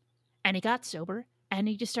problem, and he got sober, and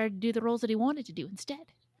he just started to do the roles that he wanted to do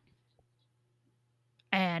instead.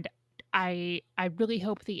 And I really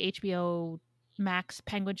hope the HBO Max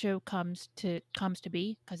Penguin show comes to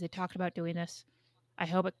be, because they talked about doing this. I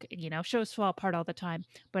hope it, shows fall apart all the time.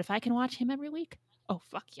 But if I can watch him every week, oh,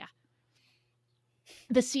 fuck yeah.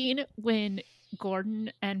 The scene when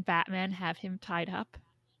Gordon and Batman have him tied up,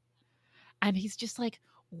 and he's just like,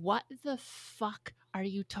 what the fuck are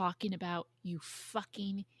you talking about, you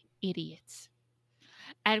fucking idiots?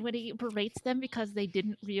 And when he berates them because they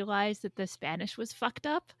didn't realize that the Spanish was fucked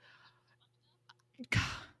up,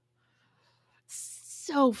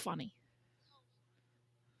 so funny.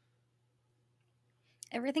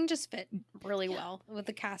 Everything just fit really well with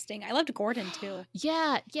the casting. I loved Gordon too.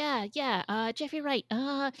 Yeah. Jeffrey Wright.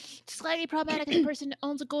 Slightly problematic as a person who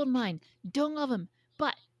owns a gold mine. Don't love him,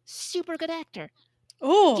 but super good actor.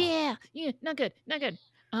 Oh yeah, not good.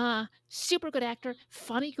 Super good actor.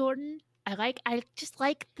 Funny Gordon. I just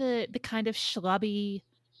like the kind of schlubby,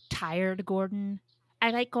 tired Gordon. I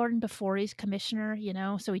like Gordon before he's commissioner,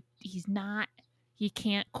 so he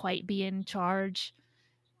can't quite be in charge.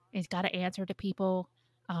 He's got to answer to people.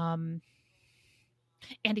 Andy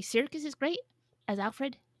Serkis is great as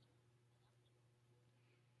Alfred.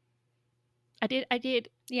 I did.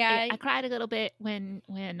 Yeah, I cried a little bit when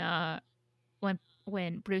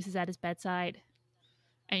Bruce is at his bedside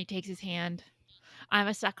and he takes his hand. I'm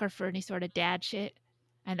a sucker for any sort of dad shit,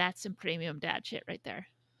 and that's some premium dad shit right there.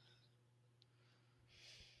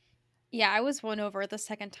 Yeah, I was won over the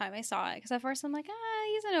second time I saw it, because at first I'm like,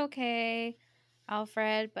 he's an okay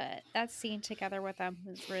Alfred, but that scene together with them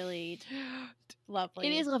was really lovely.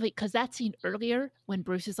 It is lovely, because that scene earlier when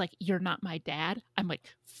Bruce is like, you're not my dad, I'm like,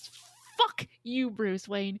 fuck you, Bruce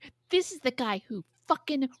Wayne. This is the guy who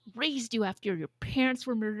fucking raised you after your parents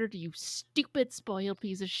were murdered, you stupid spoiled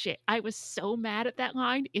piece of shit. I was so mad at that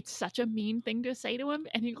line. It's such a mean thing to say to him,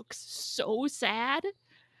 and he looks so sad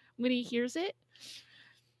when he hears it.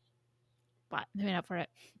 But they made up for it.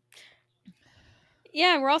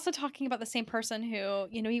 Yeah, we're also talking about the same person who,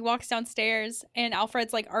 he walks downstairs and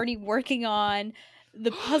Alfred's like already working on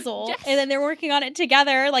the puzzle. Yes. And then they're working on it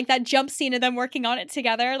together, like that jump scene of them working on it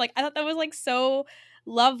together. Like, I thought that was like so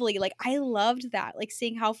lovely. Like, I loved that, like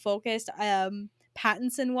seeing how focused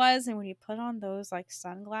Pattinson was, and when he put on those like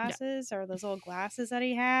sunglasses or those little glasses that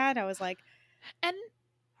he had, I was like, and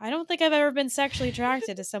I don't think I've ever been sexually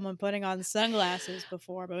attracted to someone putting on sunglasses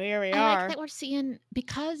before, but here we are. I like that we're seeing,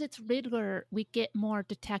 because it's Riddler, we get more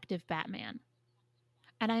Detective Batman.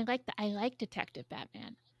 And I like Detective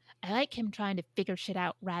Batman. I like him trying to figure shit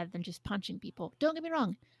out rather than just punching people. Don't get me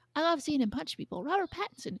wrong. I love seeing him punch people. Robert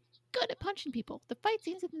Pattinson, good at punching people. The fight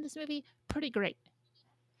scenes in this movie, pretty great.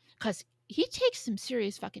 Because he takes some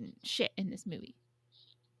serious fucking shit in this movie.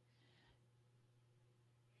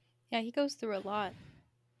 Yeah, he goes through a lot.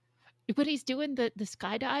 When he's doing the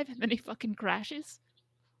skydive and then he fucking crashes,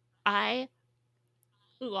 I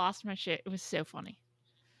lost my shit. It was so funny.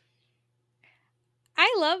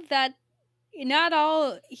 I love that not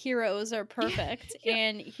all heroes are perfect. Yeah.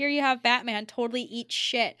 And here you have Batman totally eat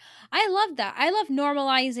shit. I love that. I love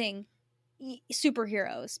normalizing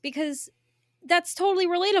superheroes because that's totally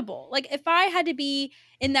relatable. Like if I had to be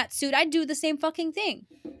in that suit, I'd do the same fucking thing.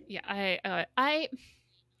 Yeah, I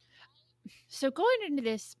so going into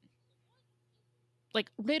this,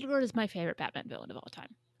 like, Riddler is my favorite Batman villain of all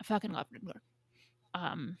time. I fucking love Riddler.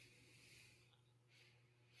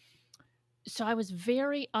 So I was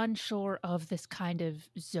very unsure of this kind of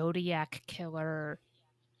Zodiac killer,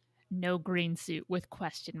 no green suit with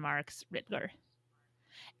question marks Riddler.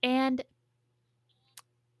 And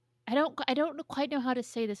I don't quite know how to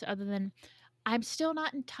say this other than I'm still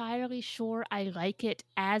not entirely sure I like it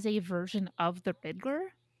as a version of the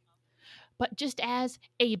Riddler, but just as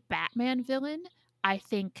a Batman villain, I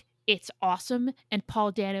think it's awesome, and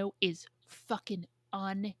Paul Dano is fucking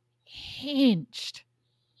unhinged.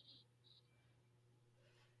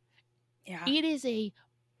 Yeah. It is a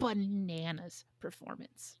bananas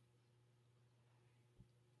performance.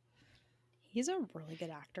 He's a really good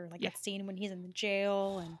actor. Like Yeah. that scene when he's in the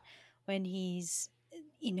jail and when he's,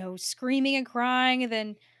 screaming and crying, and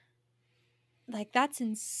then like that's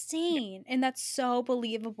insane. And that's so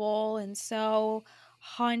believable and so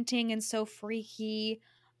haunting and so freaky.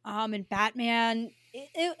 And Batman,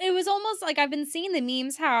 it was almost like I've been seeing the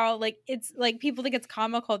memes how like it's like people think it's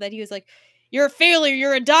comical that he was like, "You're a failure,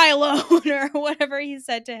 you're a die alone," or whatever he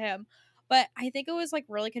said to him. But I think it was like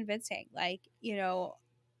really convincing. Like,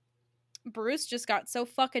 Bruce just got so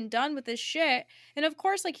fucking done with this shit. And of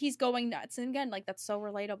course, like he's going nuts. And again, like that's so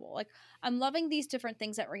relatable. Like I'm loving these different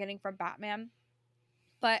things that we're getting from Batman.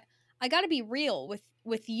 But I gotta be real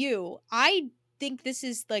with you. I think this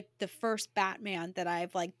is like the first Batman that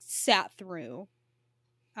I've like sat through.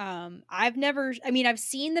 I've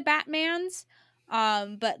seen the Batmans,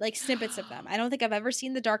 but like snippets of them. I don't think I've ever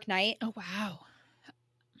seen The Dark Knight. Oh, wow.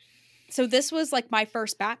 So this was like my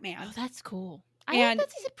first Batman. Oh, that's cool. And I think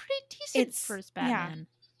that's a pretty decent first Batman. Yeah.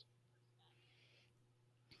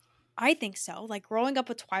 I think so. Like growing up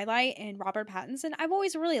with Twilight and Robert Pattinson, I've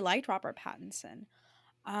always really liked Robert Pattinson.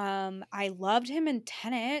 I loved him in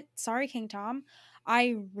Tenet. Sorry, King Tom.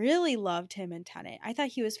 I really loved him in Tenet. I thought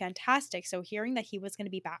he was fantastic. So hearing that he was going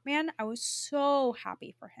to be Batman, I was so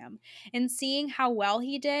happy for him. And seeing how well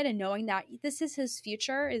he did and knowing that this is his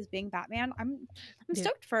future is being Batman, I'm Dude,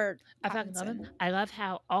 stoked for I fucking love him. Pattinson. I love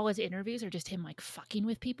how all his interviews are just him like fucking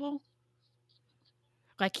with people.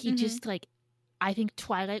 Like he Mhm. just like, I think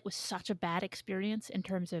Twilight was such a bad experience in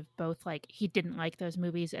terms of both like he didn't like those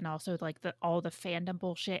movies and also like all the fandom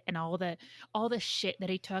bullshit and all the shit that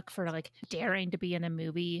he took for like daring to be in a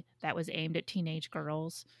movie that was aimed at teenage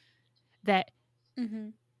girls. That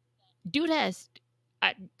Mhm. dude has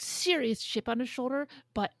a serious chip on his shoulder,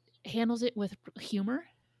 but handles it with humor.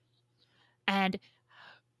 And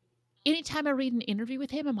anytime I read an interview with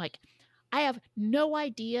him, I'm like, I have no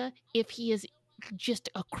idea if he is just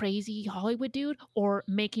a crazy Hollywood dude or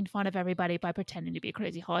making fun of everybody by pretending to be a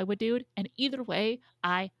crazy Hollywood dude. And either way,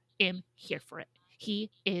 I am here for it. He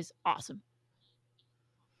is awesome.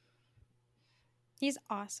 He's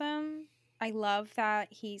awesome. I love that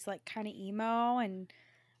he's like kind of emo and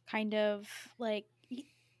kind of like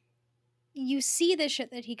you see the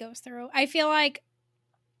shit that he goes through. I feel like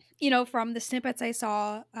from the snippets I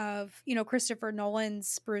saw of Christopher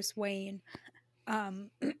Nolan's Bruce Wayne,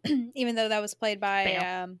 even though that was played by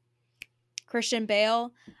Bale. Christian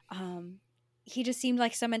Bale, he just seemed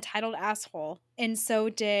like some entitled asshole, and so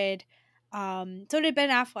did Ben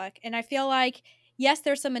Affleck. And I feel like yes,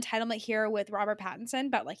 there's some entitlement here with Robert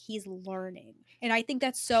Pattinson, but like he's learning, and I think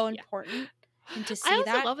that's so important. And to see I also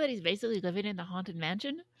that, love that he's basically living in the haunted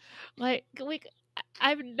mansion. Like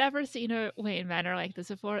I've never seen a Wayne Manor like this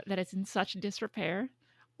before that is in such disrepair.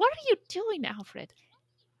 What are you doing, Alfred?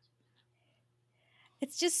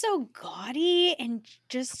 it's just so gaudy and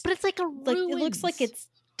just But it's like a like it looks like ruins. it's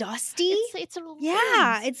dusty. It's a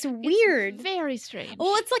Yeah, ruins. it's weird. It's very strange.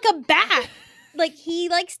 Well, it's like a bat. Like he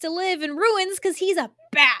likes to live in ruins because he's a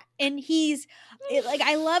bat, and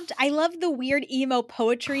I loved the weird emo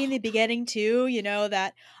poetry in the beginning too.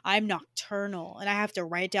 That I'm nocturnal and I have to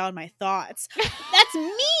write down my thoughts. That's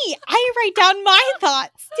me. I write down my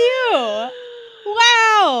thoughts too.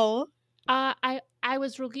 Wow. I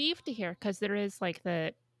was relieved to hear because there is like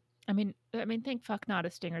I mean, thank fuck not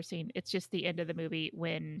a stinger scene. It's just the end of the movie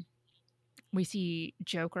when we see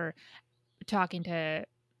Joker talking to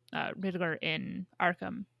Riddler in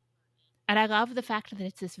Arkham, And I love the fact that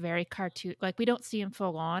it's this very cartoon, like we don't see him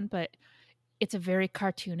full on, but it's a very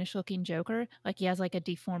cartoonish looking Joker. Like he has like a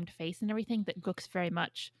deformed face and everything that looks very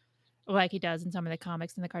much like he does in some of the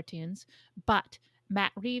comics and the cartoons. But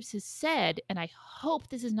Matt Reeves has said, and I hope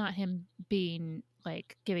this is not him being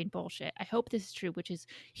like giving bullshit. I hope this is true, which is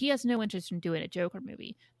he has no interest in doing a Joker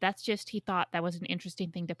movie. That's just he thought that was an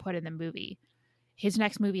interesting thing to put in the movie. His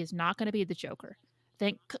next movie is not going to be the Joker.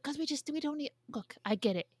 Because we don't need. Look, I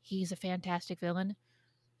get it. He's a fantastic villain.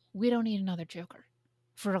 We don't need another Joker.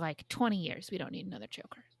 For like 20 years, we don't need another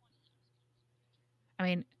Joker. I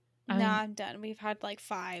mean, I'm done. We've had like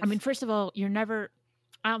 5. I mean, first of all, I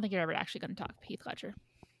don't think you're ever actually going to talk Heath Ledger.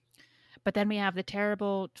 But then we have the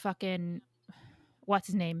terrible fucking, what's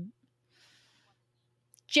his name?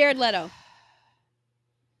 Jared Leto.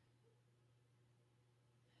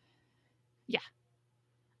 Yeah.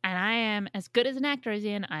 And I am as good as an actor as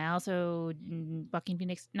in. I also, Joaquin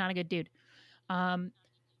Phoenix, not a good dude.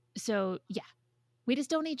 So, yeah. We just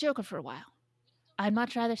don't need Joker for a while. I'd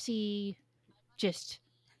much rather see just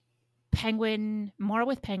Penguin, more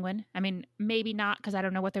with Penguin. I mean, maybe not because I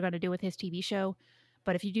don't know what they're going to do with his TV show.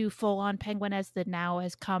 But if you do full-on Penguin as the now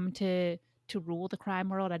has come to rule the crime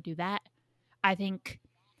world, I'd do that. I think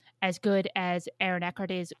as good as Aaron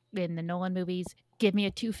Eckhart is in the Nolan movies, give me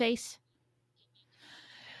a Two-Face.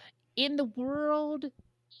 In the world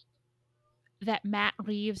that Matt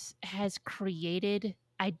Reeves has created,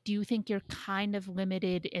 I do think you're kind of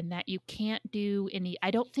limited in that you can't do any.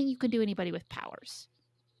 I don't think you can do anybody with powers.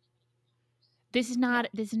 This is not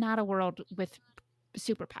a world with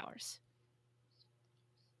superpowers.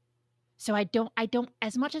 So I don't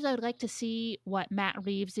as much as I would like to see what Matt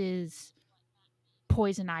Reeves's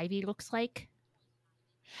Poison Ivy looks like.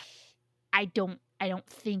 I don't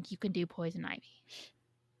think you can do Poison Ivy.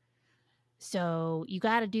 So you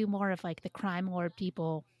got to do more of like the crime lord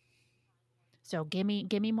people. So give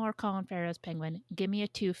me more Colin Farrell's Penguin. Give me a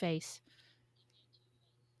Two-Face.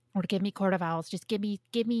 Or give me Court of Owls. Just give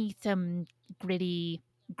me some gritty,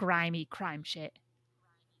 grimy crime shit.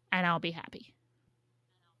 And I'll be happy.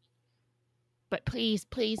 But please,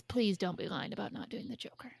 please, please don't be lying about not doing the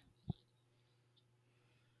Joker.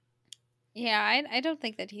 Yeah, I don't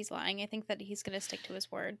think that he's lying. I think that he's going to stick to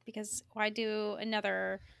his word because why do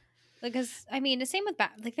another? Because I mean, the same with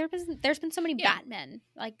like there's been so many Batmen.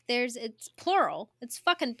 Like it's plural. It's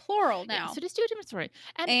fucking plural now. Yeah, so just do a different story.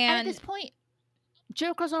 And at this point,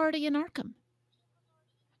 Joker's already in Arkham.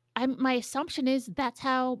 My assumption is that's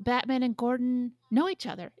how Batman and Gordon know each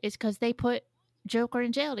other, is because they put Joker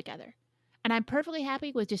in jail together. And I'm perfectly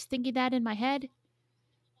happy with just thinking that in my head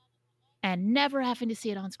and never having to see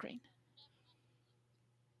it on screen.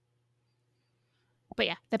 But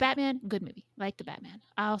yeah, The Batman, good movie. Like The Batman.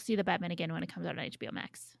 I'll see The Batman again when it comes out on HBO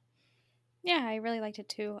Max. Yeah, I really liked it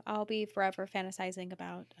too. I'll be forever fantasizing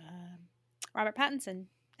about Robert Pattinson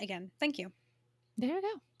again. Thank you. There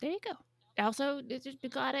you go. Also,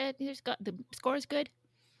 the score is good.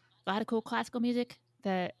 A lot of cool classical music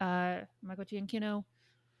that Michael Giacchino,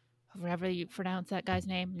 however you pronounce that guy's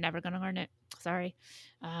name, never gonna learn it. Sorry.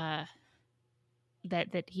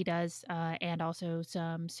 That he does, and also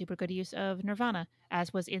some super good use of Nirvana,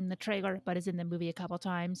 as was in the trailer, but is in the movie a couple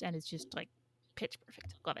times, and it's just like pitch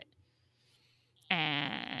perfect. Love it.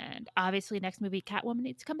 And obviously, next movie, Catwoman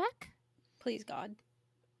needs to come back. Please, God.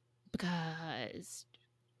 Because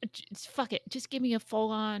fuck it, just give me a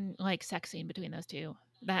full-on like sex scene between those two.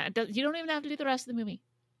 You don't even have to do the rest of the movie.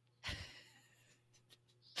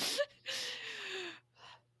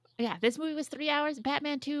 Yeah, this movie was 3 hours.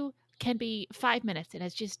 Batman 2 can be 5 minutes, and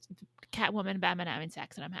it's just Catwoman and Batman having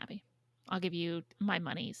sex, and I'm happy. I'll give you my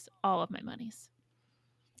monies, all of my monies.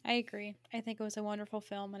 I agree. I think it was a wonderful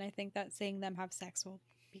film, and I think that seeing them have sex will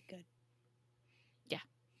be good. Yeah.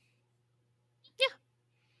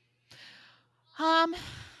 Do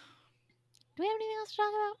we have anything else to talk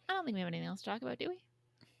about? I don't think we have anything else to talk about, do we?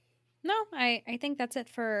 No, I think that's it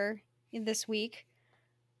for this week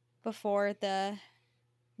before the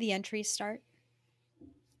entries start.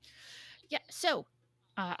 Yeah, so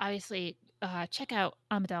obviously check out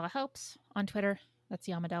Amidala Helps on Twitter. That's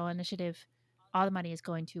the Amidala Initiative. All the money is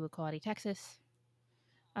going to Equality Texas.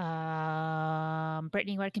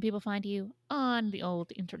 Brittany, where can people find you on the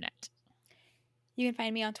old internet? You can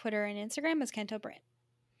find me on Twitter and Instagram as Kento Britt.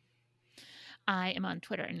 I am on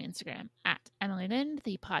Twitter and Instagram at Emily Lind.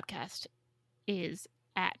 The podcast is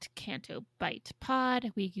at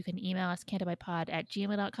CantoBitePod. You can email us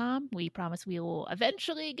cantobitepod@gmail.com. We promise we will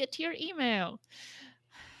eventually get to your email.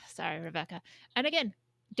 Sorry, Rebecca. And again,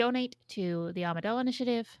 donate to the Amidala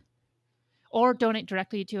Initiative or donate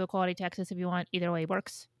directly to Equality Texas if you want. Either way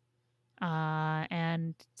works.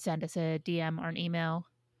 and send us a DM or an email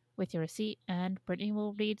with your receipt, and Brittany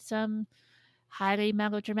will read some highly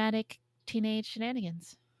melodramatic teenage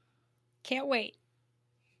shenanigans. Can't wait.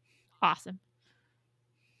 Awesome.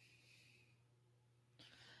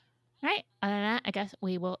 All right. Other than that, I guess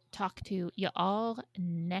we will talk to you all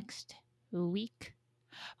next week.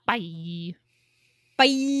 Bye.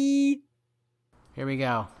 Bye. Here we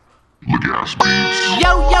go. Yo,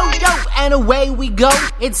 yo, yo, and away we go.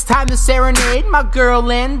 It's time to serenade my girl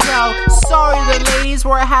Lindo. Sorry to the ladies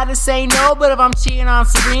where I had to say no, but if I'm cheating on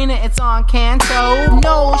Serena, it's on Kanto.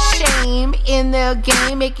 No shame in the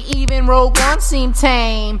game, it can even Rogue One seem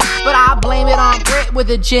tame. But I blame it on Brit with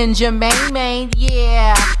a ginger main.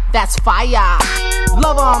 Yeah, that's fire.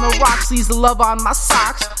 Love on the rocks leaves the love on my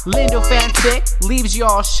socks. Lindo fanfic leaves you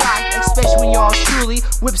all shocked, especially when y'all truly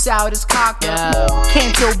whips out his cock.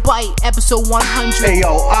 Kanto Bite, episode 100. Hey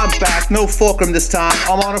yo, I'm back, no fulcrum this time.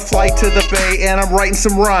 I'm on a flight to the Bay and I'm writing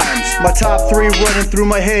some rhymes. My top 3 running through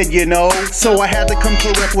my head, you know, so I had to come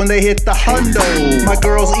correct when they hit the hundo. My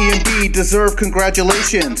girls E and B deserve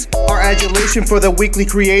congratulations, our adulation for the weekly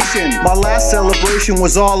creation. My last celebration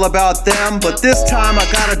was all about them, but this time I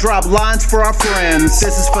gotta drop lines for our friends.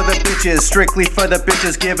 This is for the bitches, strictly for the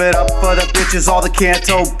bitches. Give it up for the bitches, all the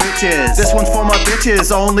Kanto bitches. This one's for my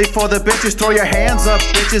bitches, only for the bitches. Throw your hands up,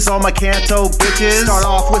 bitches, all my Kanto bitches. Start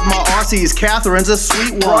off with my Aussies, Catherine's a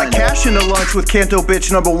sweet one. Brought cash into lunch with Kanto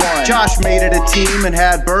bitch number 1. Josh made it a team and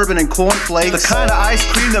had bourbon and cornflakes, the kind of ice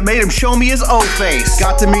cream that made him show me his O-face.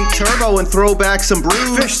 Got to meet Turbo and throw back some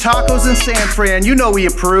brews. Fish tacos in San Fran, you know we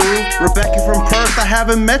approved. Rebecca from Perth, I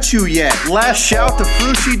haven't met you yet. Last shout to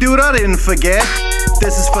Frushi dude, I didn't forget.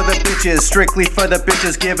 This is for the bitches, strictly for the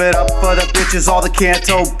bitches. Give it up for the bitches, all the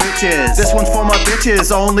Kanto bitches. This one's for my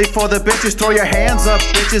bitches, only for the bitches. Throw your hands up,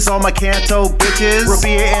 bitches, all my Kanto bitches.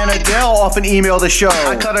 Rabia and Adele often email the show.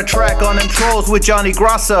 I cut a track on them trolls with Johnny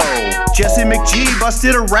Grosso. Jessie McGee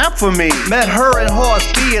busted a rap for me. Met her and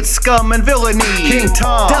Horse B at Scum and Villainy. King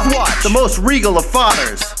Tom, Death Watch, the most regal of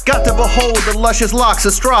fathers. Got to behold the luscious locks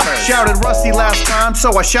of Strata. Shouted Rusty last time,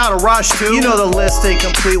 so I shout a Raj too. You know the list ain't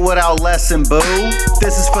complete without Les and Boo.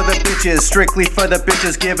 This is for the bitches, strictly for the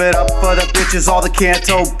bitches. Give it up for the bitches, all the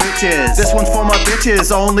Kanto bitches. This one's for my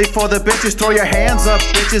bitches, only for the bitches. Throw your hands up,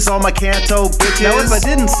 bitches, all my Kanto bitches. Now if I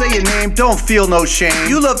didn't say your name, don't feel no shame.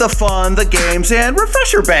 You love the fun, the games, and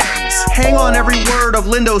refresher bangs. Hang on every word of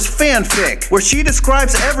Lindo's fanfic, where she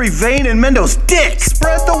describes every vein in Mendo's dick.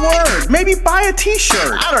 Spread the word, maybe buy a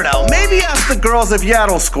t-shirt. I don't know, maybe ask the girls if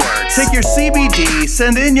Yaddle squirts. Take your CBD,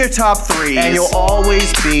 send in your top 3s, and you'll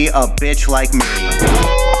always be a bitch like me.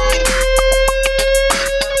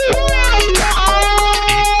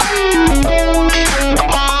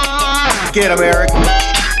 Get him, Eric.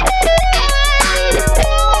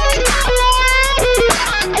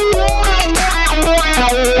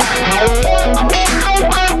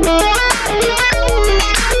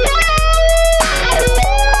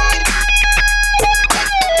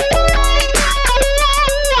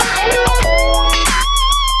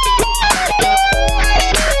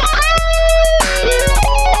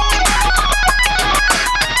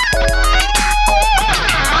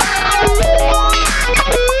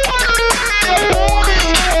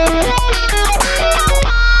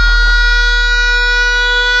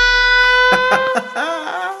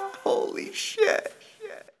 Holy shit.